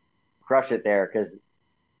crush it there because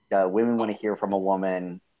women want to hear from a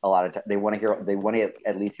woman a lot of times. They want to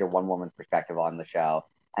at least hear one woman's perspective on the show,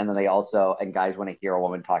 and then guys want to hear a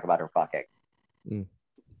woman talk about her fucking.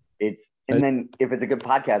 Then if it's a good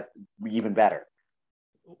podcast, even better.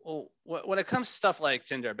 Well, when it comes to stuff like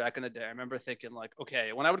Tinder back in the day, I remember thinking like,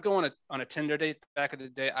 okay, when I would go on a Tinder date back in the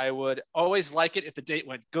day, I would always like it if the date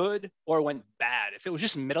went good or went bad. If it was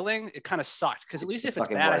just middling, it kind of sucked because at least if it's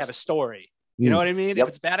bad, I have a story. You know what I mean? Yep. If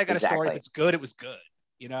it's bad, I got a story. If it's good, it was good.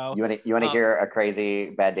 You know. You want to hear a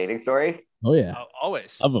crazy bad dating story? Oh yeah,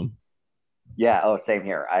 always. Love them. Yeah. Oh, same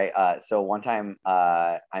here. So one time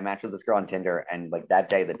I matched with this girl on Tinder, and like that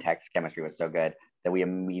day the text chemistry was so good that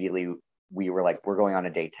we were like, we're going on a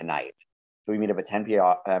date tonight. So we meet up at 10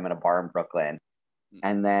 p.m. at a bar in Brooklyn.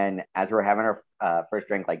 And then as we're having our first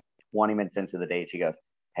drink, like 20 minutes into the date, she goes,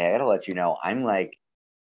 hey, I gotta let you know, I'm like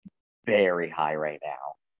very high right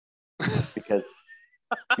now. Because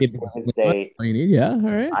this date, yeah, all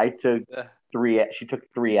right. I took she took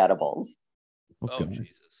 3 edibles. Oh,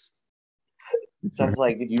 Jesus. So I was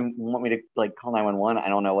like, "Did you want me to like call 911? I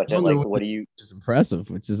don't know what to like. What do you?" Just impressive,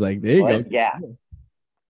 which is like there you go. Yeah.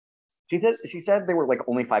 She said they were like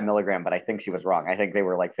only 5 milligram, but I think she was wrong. I think they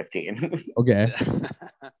were like 15. Okay.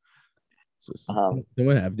 So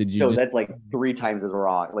what happened? Did you? So that's like 3 times as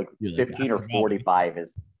wrong. Like 15 or 45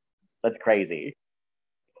 that's crazy.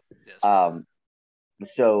 Yes.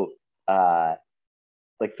 So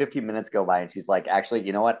like 15 minutes go by and she's like, actually,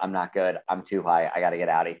 you know what? I'm not good. I'm too high. I got to get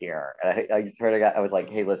out of here. And I was like,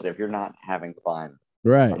 hey, listen, if you're not having fun.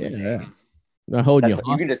 Right. Yeah. Not holding you.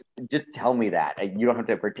 You can just tell me that. You don't have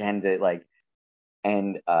to pretend to like,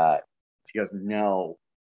 and she goes, no,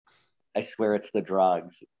 I swear it's the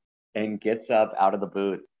drugs, and gets up out of the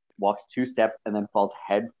booth, walks 2 steps, and then falls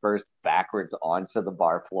head first backwards onto the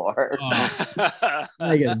bar floor.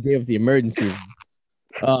 I got to deal with the emergency.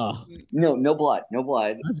 Oh no blood.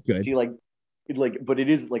 That's good. She but it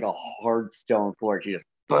is like a hard stone floor. She just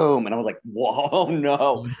boom, and I was like, whoa,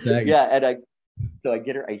 no. Yeah, and I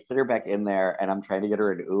sit her back in there, and I'm trying to get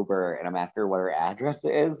her an Uber, and I'm asking her what her address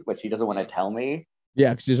is, but she doesn't want to tell me.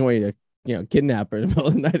 Yeah, because she doesn't want you to, kidnap her in the middle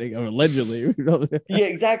of the night, allegedly. Yeah,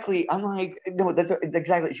 exactly. I'm like, no, that's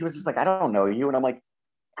exactly. She was just like, I don't know you, and I'm like,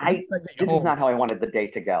 this is not how I wanted the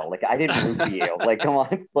date to go. Like, I didn't root for you. Like, come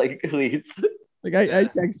on, like, please. Like I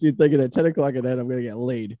text you thinking at 10 o'clock at night I'm gonna get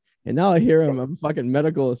laid, and now I hear I'm a fucking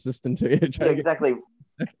medical assistant to you. Exactly.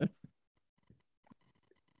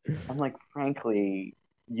 I'm like, frankly,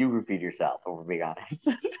 you roofied yourself. If we're being honest.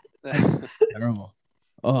 Terrible.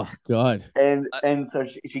 Oh God. And so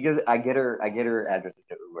she goes. I get her address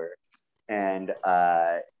to Uber, and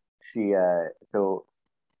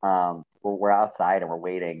we're outside and we're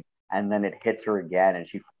waiting, and then it hits her again, and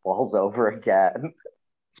she falls over again.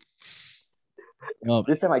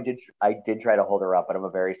 This time I did try to hold her up, but I'm a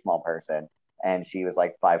very small person, and she was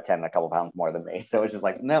like 5'10", a couple pounds more than me. So it's just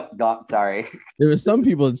like, nope, sorry. There were some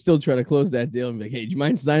people that still try to close that deal and be like, hey, do you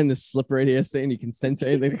mind signing this slip right here saying you consent to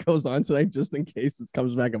anything that goes on tonight, just in case this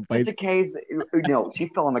comes back and bites? Just in case, she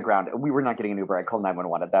fell on the ground. We were not getting an Uber. I called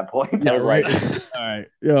 911 at that point. Yeah, I was right. like,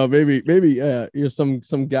 all right, maybe you're some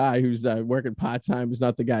guy who's working part time is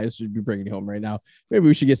not the guy who should be bringing you home right now. Maybe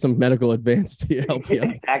we should get some medical advance to help you.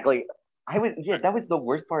 Exactly. That was the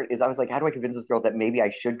worst part. Is I was like, how do I convince this girl that maybe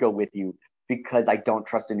I should go with you because I don't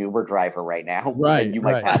trust an Uber driver right now. Right. And you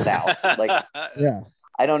might pass out. Like, yeah.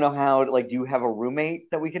 I don't know how. Like, do you have a roommate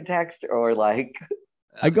that we can text or like?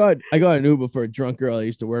 I got an Uber for a drunk girl I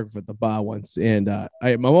used to work with at the bar once, and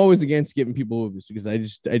I'm always against giving people Ubers because I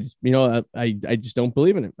just I just don't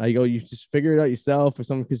believe in it. I go, you just figure it out yourself or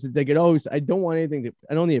something, because they could always, I don't want anything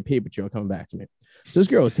I don't need a paper trail coming back to me. So this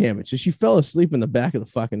girl was hammered, so she fell asleep in the back of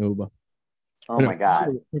the fucking Uber. Oh my God.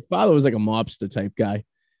 Her father was like a mobster type guy.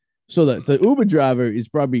 So the Uber driver is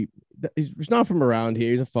probably, he's not from around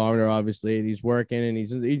here. He's a foreigner, obviously, and he's working, and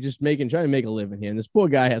he's just trying to make a living here. And this poor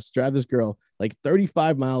guy has to drive this girl like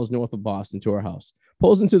 35 miles north of Boston to her house.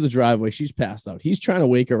 Pulls into the driveway. She's passed out. He's trying to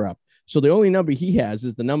wake her up. So the only number he has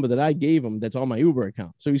is the number that I gave him that's on my Uber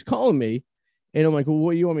account. So he's calling me, and I'm like, well,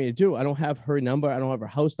 what do you want me to do? I don't have her number. I don't have her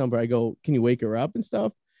house number. I go, can you wake her up and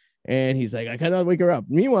stuff? And he's like, I cannot wake her up.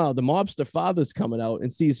 Meanwhile, the mobster father's coming out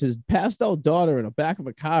and sees his passed out daughter in the back of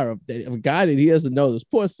a car of a guy that he doesn't know. This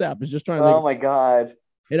poor sap is just trying to. Oh my God.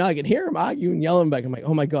 And I can hear him arguing, yelling back. I'm like,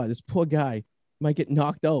 oh my God, this poor guy might get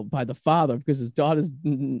knocked out by the father because his daughter's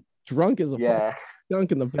drunk as a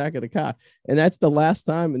skunk in the back of the car. And that's the last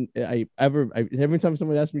time every time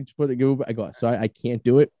someone asks me to put a Uber, I go, sorry, I can't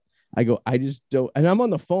do it. I go, I just don't. And I'm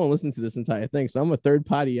on the phone listening to this entire thing. So I'm a third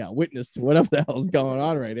party witness to whatever the hell's going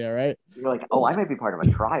on right here, right? You're like, oh, I might be part of a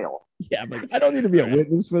trial. Yeah, but I don't need to be a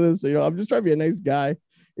witness for this. I'm just trying to be a nice guy.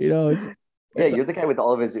 Yeah, you're the guy with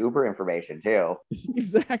all of his Uber information too.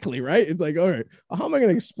 Exactly, right? It's like, all right, how am I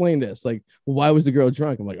going to explain this? Like, well, why was the girl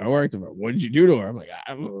drunk? I'm like, I worked with her. What did you do to her? I'm like,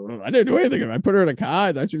 I didn't do anything. I put her in a car.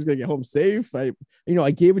 I thought she was going to get home safe. I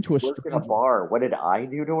gave it to a stranger. In a bar. What did I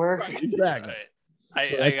do to her? Right, exactly.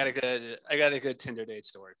 I got a good Tinder date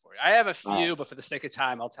story for you. I have a few, but for the sake of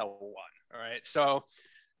time, I'll tell one. All right. So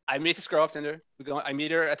I meet this girl up Tinder. I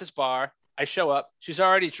meet her at this bar. I show up. She's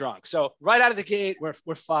already drunk. So right out of the gate,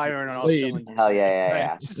 we're firing on all cylinders. Hell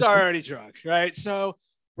yeah. She's already drunk. Right. So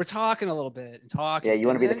we're talking a little bit and talking. Yeah, you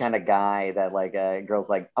want to be the kind of guy that like girl's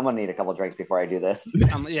like, I'm gonna need a couple drinks before I do this.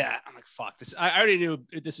 I'm like, fuck this. I already knew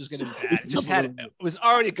this was gonna be bad. It was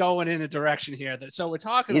already going in a direction here. So we're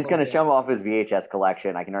talking. He's gonna show off his VHS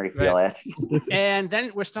collection. I can already feel it. And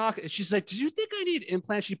then we're talking. She's like, "Do you think I need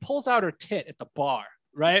implants?" She pulls out her tit at the bar.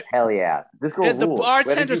 Right. Hell yeah. This girl rules. The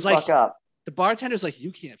bartender's like, up? The bartender's like,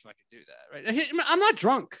 you can't fucking do that. Right. I'm not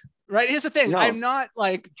drunk. Right. Here's the thing. No. I'm not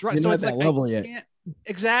like drunk. You're so not it's that like level I yet. can't.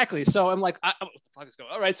 Exactly. So I'm like, what the fuck is going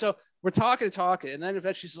on? All right. So we're talking. And then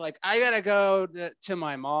eventually she's like, I got to go to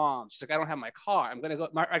my mom. She's like, I don't have my car. I'm going to go.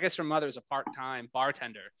 I guess her mother's a part-time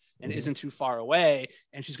bartender and isn't too far away.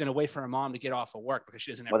 And she's going to wait for her mom to get off of work because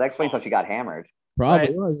she doesn't have. Well, that explains how she got hammered.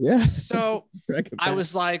 Probably was. Yeah. So I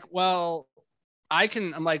was like, well,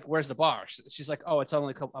 I'm like, where's the bar? She's like, oh, it's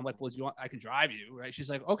only a couple. I'm like, well, do you want, I can drive you. Right. She's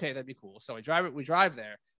like, okay, that'd be cool. So we drive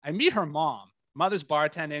there. I meet her mom. Mother's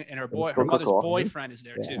bartending and her mother's boyfriend is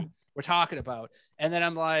there too. We're talking about, and then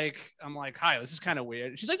I'm like, hi, this is kind of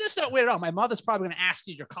weird. She's like, this is not weird at all. My mother's probably going to ask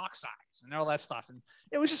you your cock size and all that stuff. And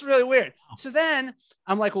it was just really weird. So then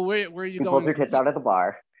I'm like, well, where are you going? Pulls her tits out at the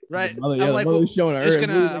bar. Right. I'm like, well, showing her. You're just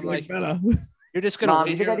going to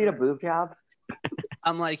wait here. I need a boob job.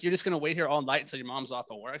 I'm like, you're just going to wait here all night until your mom's off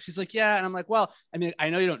of work. She's like, yeah. And I'm like, well, I mean, I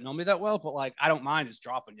know you don't know me that well, but like, I don't mind just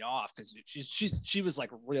dropping you off. Cause she was like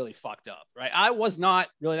really fucked up. Right. I was not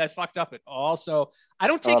really that fucked up at all. So I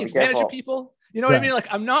don't take advantage of people. You know what I mean?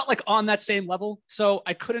 Like, I'm not like on that same level. So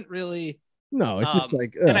I couldn't really. No, it's just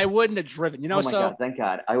like, and I wouldn't have driven, Oh my God, thank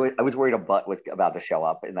God. I was worried a butt was about to show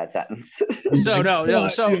up in that sentence. So no.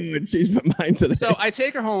 So she's been mine today. So I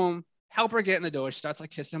take her home. Help her get in the door. She starts like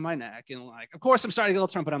kissing my neck. And like, of course, I'm starting to get a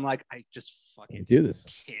little Trump, but I'm like, I just fucking do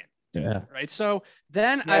this. Can't. Right. So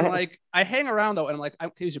then I'm like, I hang around though. And I'm like, I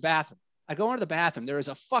can use your bathroom. I go into the bathroom. There is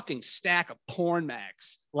a fucking stack of porn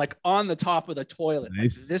mags, like on the top of the toilet.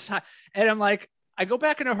 Nice. Like this high. And I'm like, I go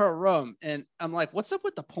back into her room and I'm like, what's up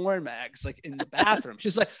with the porn mags? Like in the bathroom.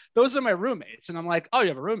 She's like, those are my roommates. And I'm like, oh, you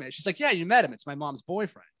have a roommate? She's like, yeah, you met him. It's my mom's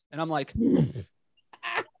boyfriend. And I'm like,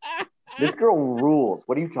 this girl rules.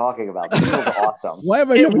 What are you talking about? This girl's awesome.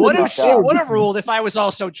 It would have ruled if I was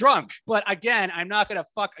also drunk. But again, I'm not gonna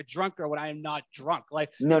fuck a drunk girl when I am not drunk.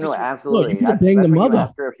 Like no, absolutely. Look, that's the mother.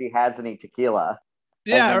 Ask her if she has any tequila.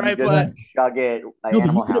 Yeah, right. But chug it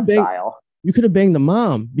Animal House style. You could have banged the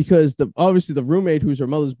mom because obviously the roommate who's her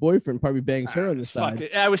mother's boyfriend probably bangs her on the side.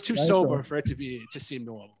 I was too sober for it to seem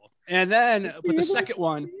normal. And then, but the second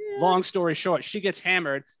one, long story short, she gets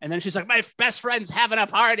hammered. And then she's like, my best friend's having a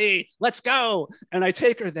party. Let's go. And I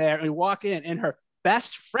take her there and we walk in and her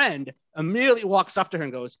best friend immediately walks up to her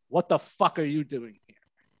and goes, what the fuck are you doing here?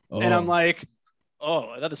 Oh. And I'm like,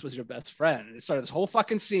 oh, I thought this was your best friend. And it started this whole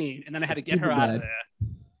fucking scene. And then I had to get her out of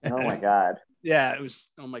there. Oh my God. Yeah, it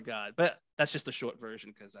was, oh my God. But that's just the short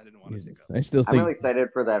version because I didn't want to think I'm really excited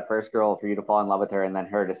for that first girl, for you to fall in love with her and then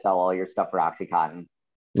her to sell all your stuff for OxyContin.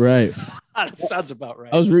 Right. That sounds about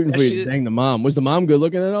right. I was rooting for you to bang the mom. Was the mom good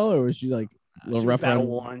looking at all, or was she like a little rough around?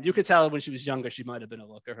 Battle-worn. You could tell when she was younger, she might have been a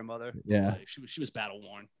looker, her mother. Yeah. Like, she was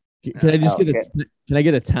battle-worn. Can I just can I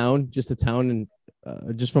get a town? Just a town,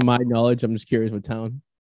 and just from my knowledge, I'm just curious what town.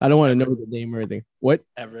 I don't want to know the name or anything. What?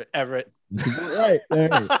 Everett. Right.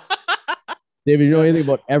 David, you know anything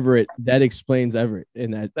about Everett? That explains Everett.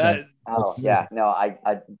 In that. Oh yeah, no, I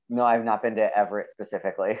no, I've not been to Everett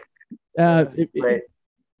specifically. Every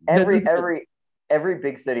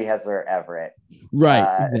big city has their Everett.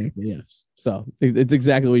 Right. Exactly. Yes. So it's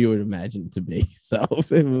exactly what you would imagine it to be. So.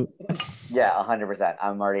 Yeah, 100%.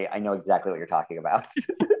 I know exactly what you're talking about.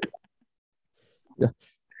 Yeah,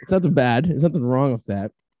 it's nothing bad. There's nothing wrong with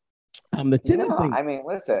that. The Tinder thing. I mean,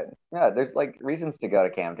 listen. Yeah, there's like reasons to go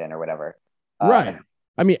to Camden or whatever. Right.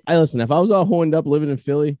 I mean, listen. If I was all horned up living in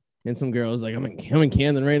Philly and some girl was like, I'm in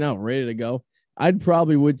Camden right now, ready to go, I'd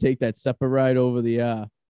probably would take that separate ride over the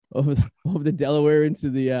Delaware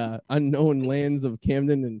into the unknown lands of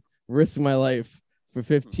Camden and risk my life for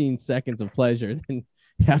 15 seconds of pleasure. Then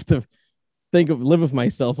have to live with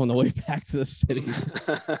myself on the way back to the city.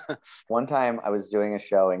 One time I was doing a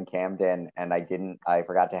show in Camden and I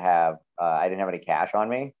forgot to have I didn't have any cash on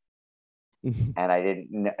me. And I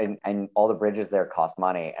didn't, and all the bridges there cost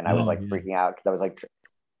money, and I was freaking out because I was like,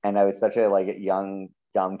 and I was such a young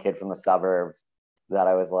dumb kid from the suburbs that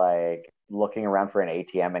I was like looking around for an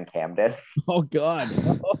ATM in Camden. Oh God!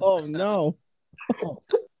 Oh no!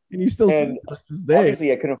 And you still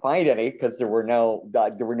obviously I couldn't find any because there were no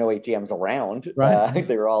ATMs around. Right?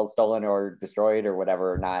 They were all stolen or destroyed or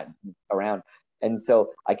whatever, not around. And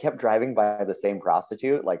so I kept driving by the same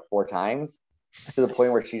prostitute like 4 times. To the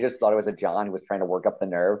point where she just thought it was a John who was trying to work up the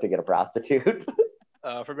nerve to get a prostitute. For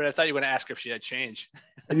a minute, I thought you were going to ask her if she had change.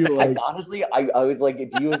 Honestly, I was like,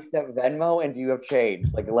 do you accept Venmo and do you have change?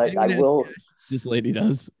 I will. This lady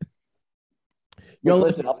does.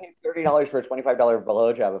 Listen, I'll pay $30 for a $25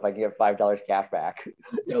 blowjob if I can get $5 cash back.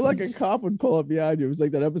 Like a cop would pull up behind you. It was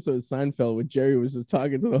like that episode of Seinfeld where Jerry was just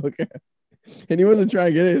talking to the hooker. And he wasn't trying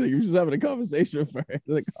to get anything. He was just having a conversation with her.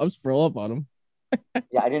 The cops roll up on him.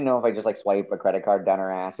 Yeah, I didn't know if I just swipe a credit card down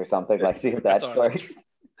her ass or something, see if that works.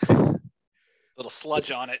 Little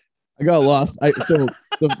sludge on it. I got lost. I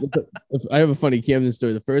have a funny Camden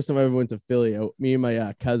story. The first time I ever went to Philly, me and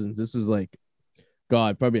my cousins, this was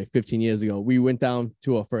probably 15 years ago. We went down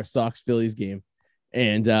for a Sox Phillies game,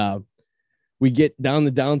 and we get down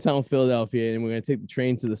to downtown Philadelphia, and we're gonna take the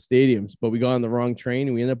train to the stadiums, but we got on the wrong train,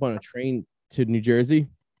 and we ended up on a train to New Jersey,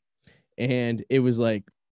 and it was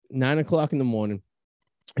 9:00 in the morning,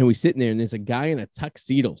 and we sitting there, and there's a guy in a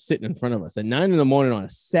tuxedo sitting in front of us at 9 in the morning on a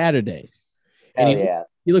Saturday. And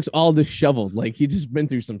he looks all disheveled, like he just been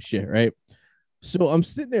through some shit, right? So I'm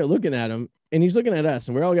sitting there looking at him, and he's looking at us,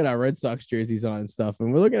 and we're all got our Red Sox jerseys on and stuff,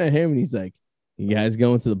 and we're looking at him, and he's like, "You guys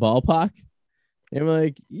going to the ballpark?" And we're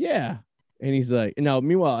like, "Yeah." And he's like, now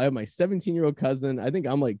meanwhile, I have my 17-year-old cousin. I think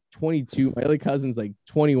I'm 22. My other cousin's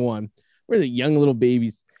 21. We're the young little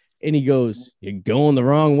babies. And he goes, "You're going the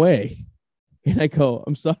wrong way." And I go,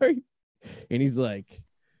 "I'm sorry." And he's like,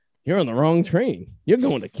 "You're on the wrong train. You're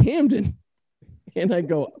going to Camden." And I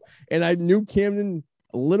go, and I knew Camden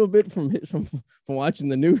a little bit from watching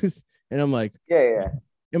the news. And I'm like, yeah.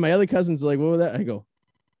 And my other cousin's like, "What was that?" I go,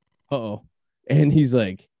 "Uh-oh." And he's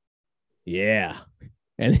like, "Yeah."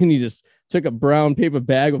 And then he just took a brown paper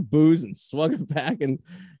bag of booze and swung it back. And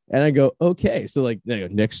I go, "Okay." So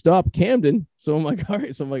next stop, Camden. So I'm like, all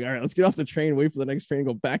right, let's get off the train, wait for the next train,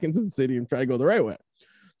 go back into the city and try to go the right way.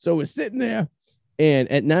 So we're sitting there,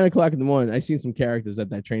 and at 9:00 in the morning, I seen some characters at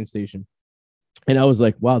that train station. And I was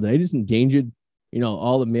like, wow, did I just endanger,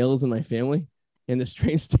 all the males in my family in this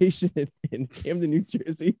train station in Camden, New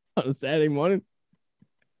Jersey on a Saturday morning?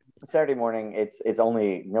 Saturday morning, it's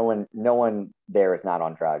only no one there is not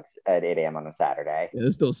on drugs at 8 a.m. on a Saturday. Yeah,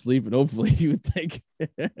 they're still sleeping, hopefully, you would think.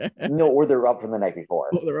 No, or they're up from the night before.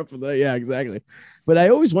 Oh, they're up from that. Yeah, exactly. But I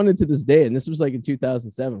always wondered to this day, and this was in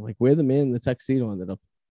 2007, where the man in the tuxedo ended up.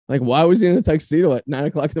 Why was he in a tuxedo at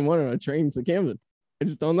 9:00 in the morning on a train to Camden? I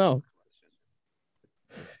just don't know.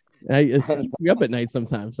 And I keep me up at night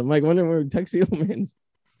sometimes. I'm wondering where tuxedo man.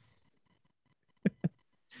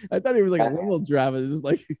 I thought he was a limo driver. It's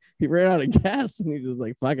just he ran out of gas and he was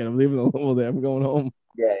like, "Fuck it, I'm leaving the limo there. I'm going home."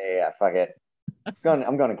 Yeah. Fuck it.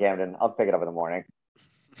 I'm going to Camden. I'll pick it up in the morning.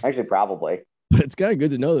 Actually, probably. But it's kind of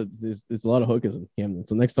good to know that there's a lot of hookers in Camden.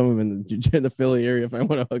 So next time I'm in the Philly area, if I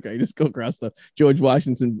want a hooker, I just go across the George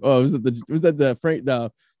Washington. Oh, was that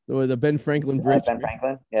the Ben Franklin Bridge? Ben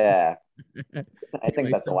Franklin. Yeah. I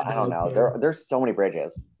think that's the one. I don't know. There's so many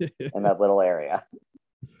bridges in that little area.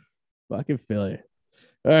 Fucking Philly.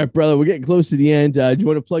 All right, brother. We're getting close to the end. Do you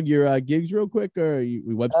want to plug your gigs real quick or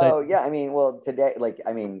your website? Oh yeah, I mean, well, today,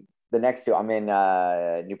 the next two, I'm in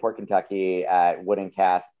Newport, Kentucky at Wooden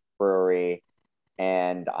Cask Brewery,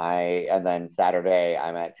 and then Saturday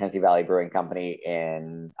I'm at Tennessee Valley Brewing Company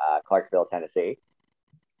in Clarksville, Tennessee.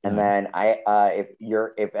 And then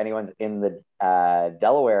if anyone's in the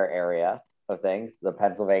Delaware area of things, the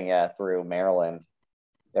Pennsylvania through Maryland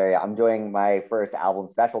area, I'm doing my first album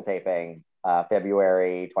special taping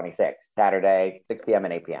February 26th, Saturday, 6 p.m.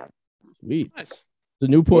 and 8 p.m. Sweet. Nice. So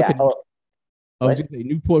Newport. Yeah. I was going to say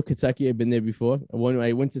Newport, Kentucky. I've been there before.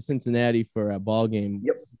 I went to Cincinnati for a ball game.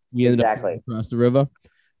 Yep. We ended up across the river.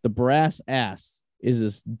 The Brass Ass is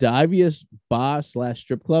this diviest bar /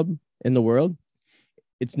 strip club in the world.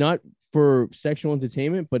 It's not for sexual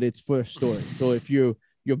entertainment, but it's for a story. So if you're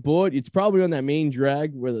bored, it's probably on that main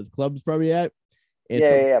drag where the club's probably at.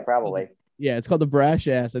 Probably. Yeah, it's called the Brass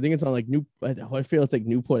Ass. I think it's on like I feel it's like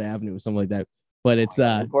Newport Avenue or something like that. But it's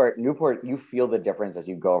Newport. You feel the difference as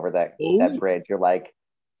you go over that bridge. You're like,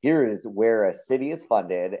 here is where a city is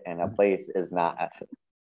funded and a place is not.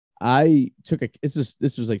 I took this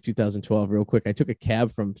was like 2012, real quick. I took a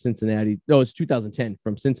cab from Cincinnati. No, it's 2010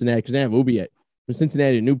 from Cincinnati because I didn't have Uber yet. From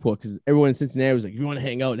Cincinnati to Newport because everyone in Cincinnati was like, if you want to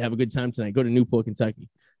hang out and have a good time tonight, go to Newport, Kentucky.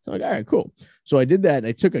 So I'm like, all right, cool. So I did that. And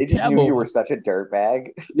I took a cab. You were such a dirtbag.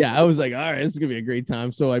 Yeah, I was like, all right, this is gonna be a great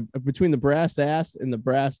time. So I between the Brass Ass and the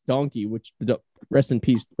Brass Donkey, which rest in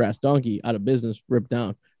peace, Brass Donkey, out of business, ripped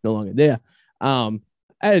down, no longer there.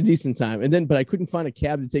 I had a decent time, but I couldn't find a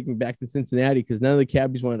cab to take me back to Cincinnati because none of the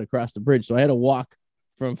cabbies wanted to cross the bridge. So I had to walk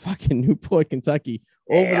from fucking Newport, Kentucky,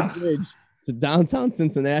 over the bridge to downtown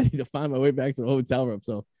Cincinnati to find my way back to the hotel room.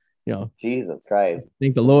 So, Jesus Christ.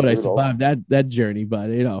 Thank the Lord I survived that journey,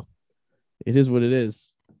 but it is what it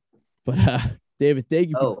is. But David, thank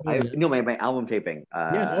you. My album taping.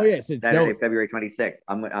 Saturday, February 26th.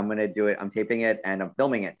 I'm gonna do it. I'm taping it and I'm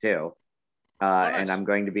filming it too. Nice. And I'm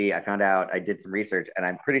going to be. I found out. I did some research, and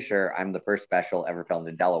I'm pretty sure I'm the first special ever filmed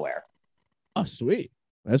in Delaware. Oh, sweet!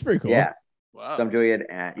 That's pretty cool. Yes. Wow. So I'm doing it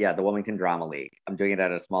at the Wilmington Drama League. I'm doing it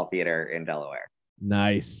at a small theater in Delaware.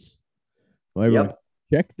 Nice. Well,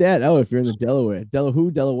 check that out if you're in the Delaware.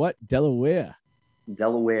 Delaware.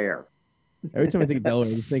 Delaware. Every time I think of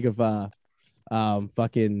Delaware, I just think of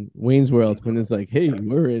fucking Wayne's World when it's like, hey,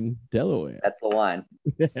 we're in Delaware. That's the one.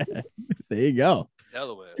 There you go.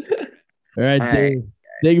 Delaware. All right, Dave.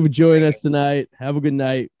 Thank you for joining us tonight. Have a good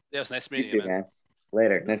night. Yeah, it was nice meeting you, man.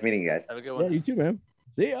 Later. Nice meeting you guys. Have a good one. Yeah, you too, man.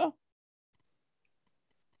 See ya.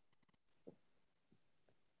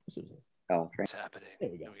 What's happening? There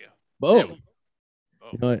we go. Boom. Oh.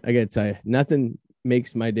 You know what? I gotta tell you, nothing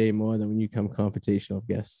makes my day more than when you come confrontational with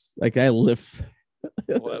guests. Like I live for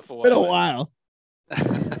what? Been a while.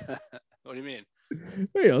 What do you mean?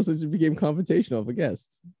 Since you became confrontational with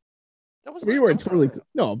guests. That was you weren't totally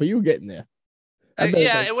but you were getting there.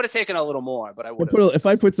 It would have taken a little more, but I would. If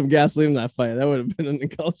I put some gasoline in that fire, that would have been an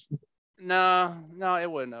encouragement. No, it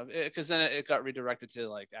wouldn't have, because then it got redirected to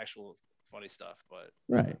like actual funny stuff. But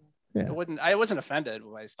right, yeah, I wasn't offended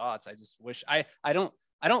with my thoughts. I just wish I don't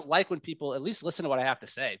like when people at least listen to what I have to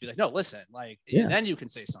say. Be like, no, listen, like, then you can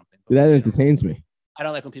say something. But, that entertains me. I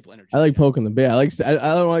don't like when people interject. I like poking the bear. I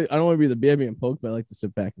don't want to be the bear being poked, but I like to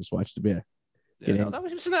sit back and just watch the bear.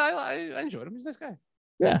 I enjoyed him. He's a nice guy.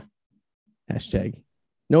 Yeah. Hashtag.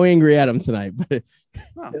 No angry at him tonight, but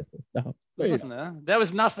no. That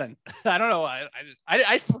was nothing. I don't know.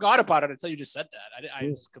 I forgot about it until you just said that. I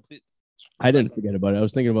was complete. I didn't forget about it. I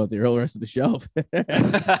was thinking about the rest of the show. There's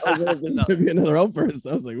going to be another outburst.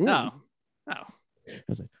 I was like, ooh. No. I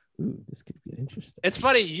was like, ooh, this could be interesting. It's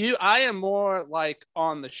funny. I am more like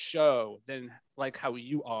on the show than like how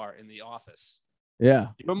you are in the office. Yeah.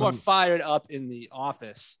 You're more fired up in the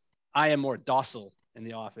office. I am more docile in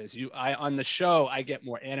the office. On the show, I get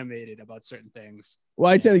more animated about certain things.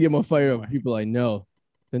 Well, I tend to get more fired up with people I know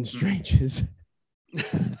than strangers.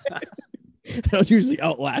 I don't usually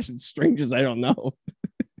outlash at strangers I don't know.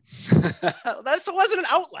 That wasn't an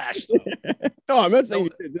outlash, though. No, I'm not saying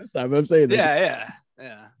you did this time. I'm saying that.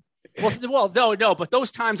 Yeah. Well, no, but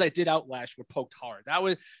those times I did outlash were poked hard. That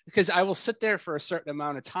was because I will sit there for a certain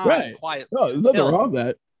amount of time quietly. No, there's nothing wrong with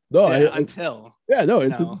that. No, until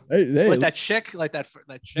with that chick, like that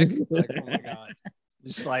chick, like, oh my god,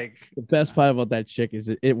 just like the best part about that chick is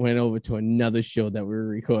it went over to another show that we were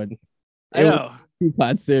recording. I know,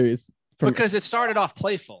 2-part series because it started off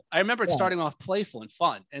playful. I remember it starting off playful and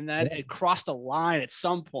fun, and then it crossed a line at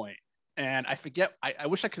some point, and I forget. I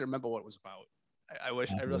wish I could remember what it was about. I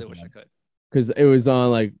really wish I could. Because it was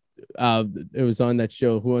on it was on that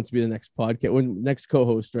show, Who Wants to Be the Next Podcast, next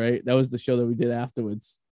co-host, right? That was the show that we did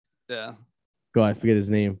afterwards. Yeah. God, I forget his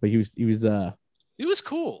name, but he was cool. He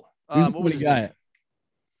was a what was his guy. name?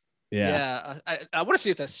 Yeah. I want to see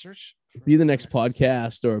if that's search. Be the next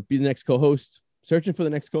podcast or be the next co-host. Searching for the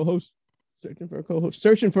next co-host. Searching for a co-host.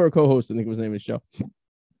 Searching for a co-host. I think was the name of the show.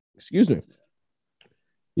 Excuse me.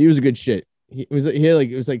 He was a good shit. It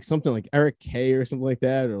was like something like Eric K or something like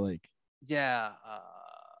that, or like. Yeah.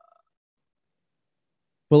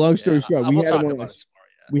 But long story short,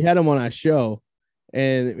 we had him on our show,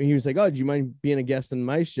 and he was like, "Oh, do you mind being a guest on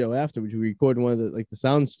my show after? Would you record one of the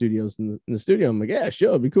sound studios in the studio?" I'm like, "Yeah,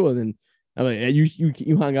 sure, it'd be cool." And then I'm like,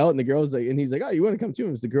 "You hung out," and the girl's like, and he's like, "Oh, you want to come too?"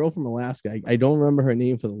 And it's the girl from Alaska. I don't remember her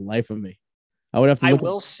name for the life of me. I would have to. I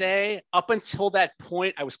will say, up until that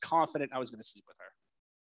point, I was confident I was going to sleep with her.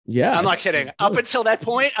 Yeah, I'm not kidding. Up until that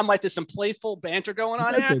point, I'm like, there's some playful banter going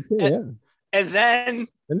on here, and then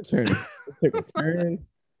it took a turn.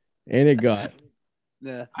 And it got.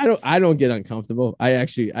 Yeah. I don't get uncomfortable.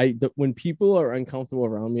 When people are uncomfortable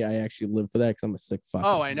around me, I actually live for that because I'm a sick fuck.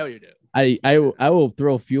 Oh, I know you do. I will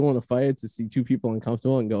throw fuel in a fire to see two people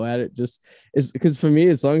uncomfortable and go at it. It's because for me,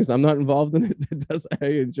 as long as I'm not involved in it, I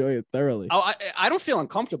enjoy it thoroughly. Oh, I don't feel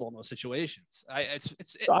uncomfortable in those situations. I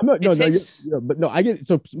get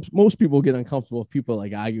so most people get uncomfortable if people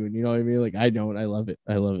like arguing. You know what I mean? Like I don't. I love it.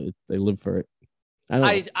 I live for it.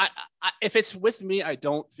 I if it's with me, I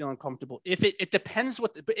don't feel uncomfortable. If it depends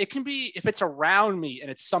but it can be if it's around me and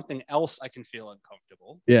it's something else, I can feel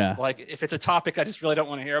uncomfortable. Yeah. Like if it's a topic I just really don't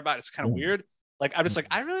want to hear about, it's kind of weird. Like I'm just like,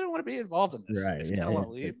 I really don't want to be involved in this. Right. I just kind of want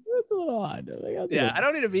to leave. That's a little odd. I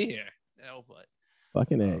don't need to be here. But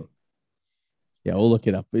fucking A. Yeah, we'll look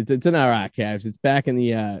it up. It's in our archives. It's back in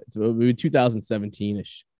the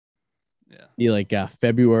 2017-ish. Yeah. Be like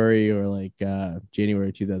February or like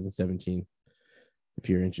January 2017. If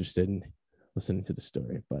you're interested in listening to the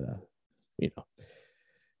story, but it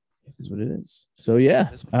is what it is. So yeah,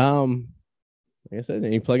 like I said, are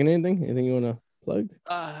you plugging anything? Anything you want to plug?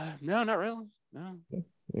 No, not really. No.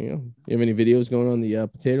 You have any videos going on the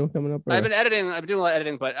potato coming up? Or? I've been editing. I've been doing a lot of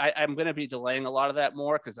editing, but I'm going to be delaying a lot of that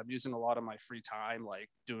more because I'm using a lot of my free time, like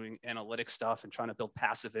doing analytic stuff and trying to build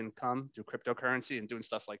passive income through cryptocurrency and doing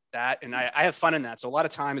stuff like that. And I have fun in that. So a lot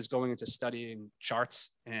of time is going into studying charts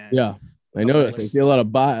and I noticed. I see a lot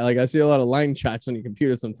of I see a lot of line charts on your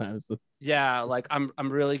computer sometimes. So. Yeah, like I'm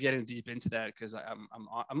really getting deep into that because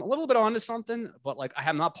I'm a little bit onto something, but like I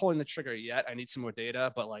am not pulling the trigger yet. I need some more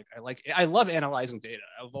data, but like I love analyzing data.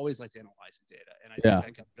 I've always liked analyzing data, and I think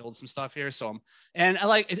I can build some stuff here. So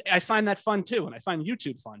I find that fun too, and I find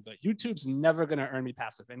YouTube fun, but YouTube's never going to earn me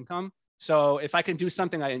passive income. So if I can do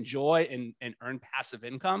something I enjoy and earn passive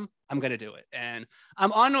income, I'm going to do it. And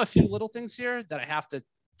I'm on to a few little things here that I have to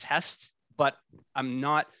test. But I'm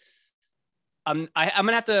going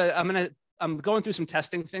through some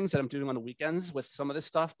testing things that I'm doing on the weekends with some of this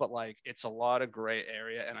stuff, but like it's a lot of gray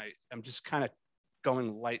area, and I'm just kind of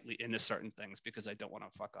going lightly into certain things because I don't want to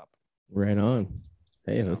fuck up. Right on.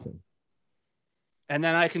 Hey, listen. And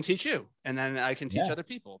then I can teach you, and then I can teach other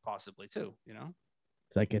people possibly too.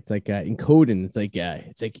 It's like encoding. It's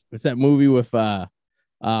like what's that movie with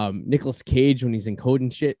Nicolas Cage when he's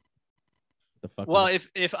encoding shit? The fuck. Well,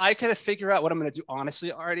 if I could figure out what I'm going to do,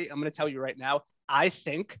 honestly, Arty, I'm going to tell you right now. I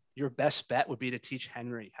think your best bet would be to teach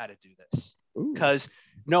Henry how to do this. Because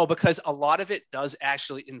a lot of it does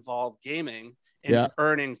actually involve gaming and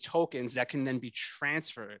earning tokens that can then be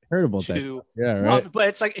transferred. Heard about that. Yeah, right. But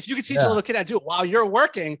it's like if you could teach a little kid how to do it while you're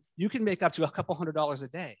working, you can make up to a couple $100 a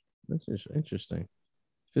day. That's just interesting.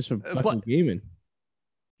 Just from fucking gaming.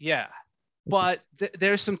 Yeah. But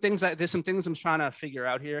there's some things I'm trying to figure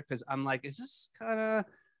out here because I'm like, is this kind of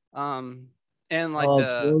and like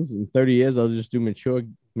in 30 years I'll just do mature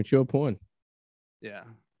porn. Yeah.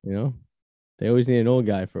 They always need an old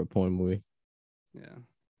guy for a porn movie. Yeah.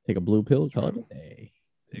 Take a blue pill, call it a day.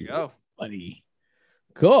 There you go, buddy.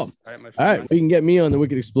 Cool. All right. You can get me on the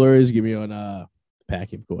Wicked Explorers. Get me on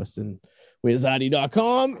Packy, of course, and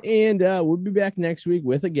wizardy.com. And we'll be back next week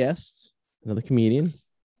with a guest, another comedian.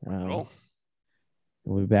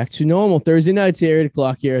 We'll be back to normal Thursday nights here, 8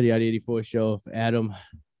 o'clock here at the Arty 84 show of Adam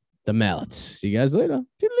the Mallet. See you guys later.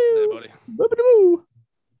 Hey, buddy.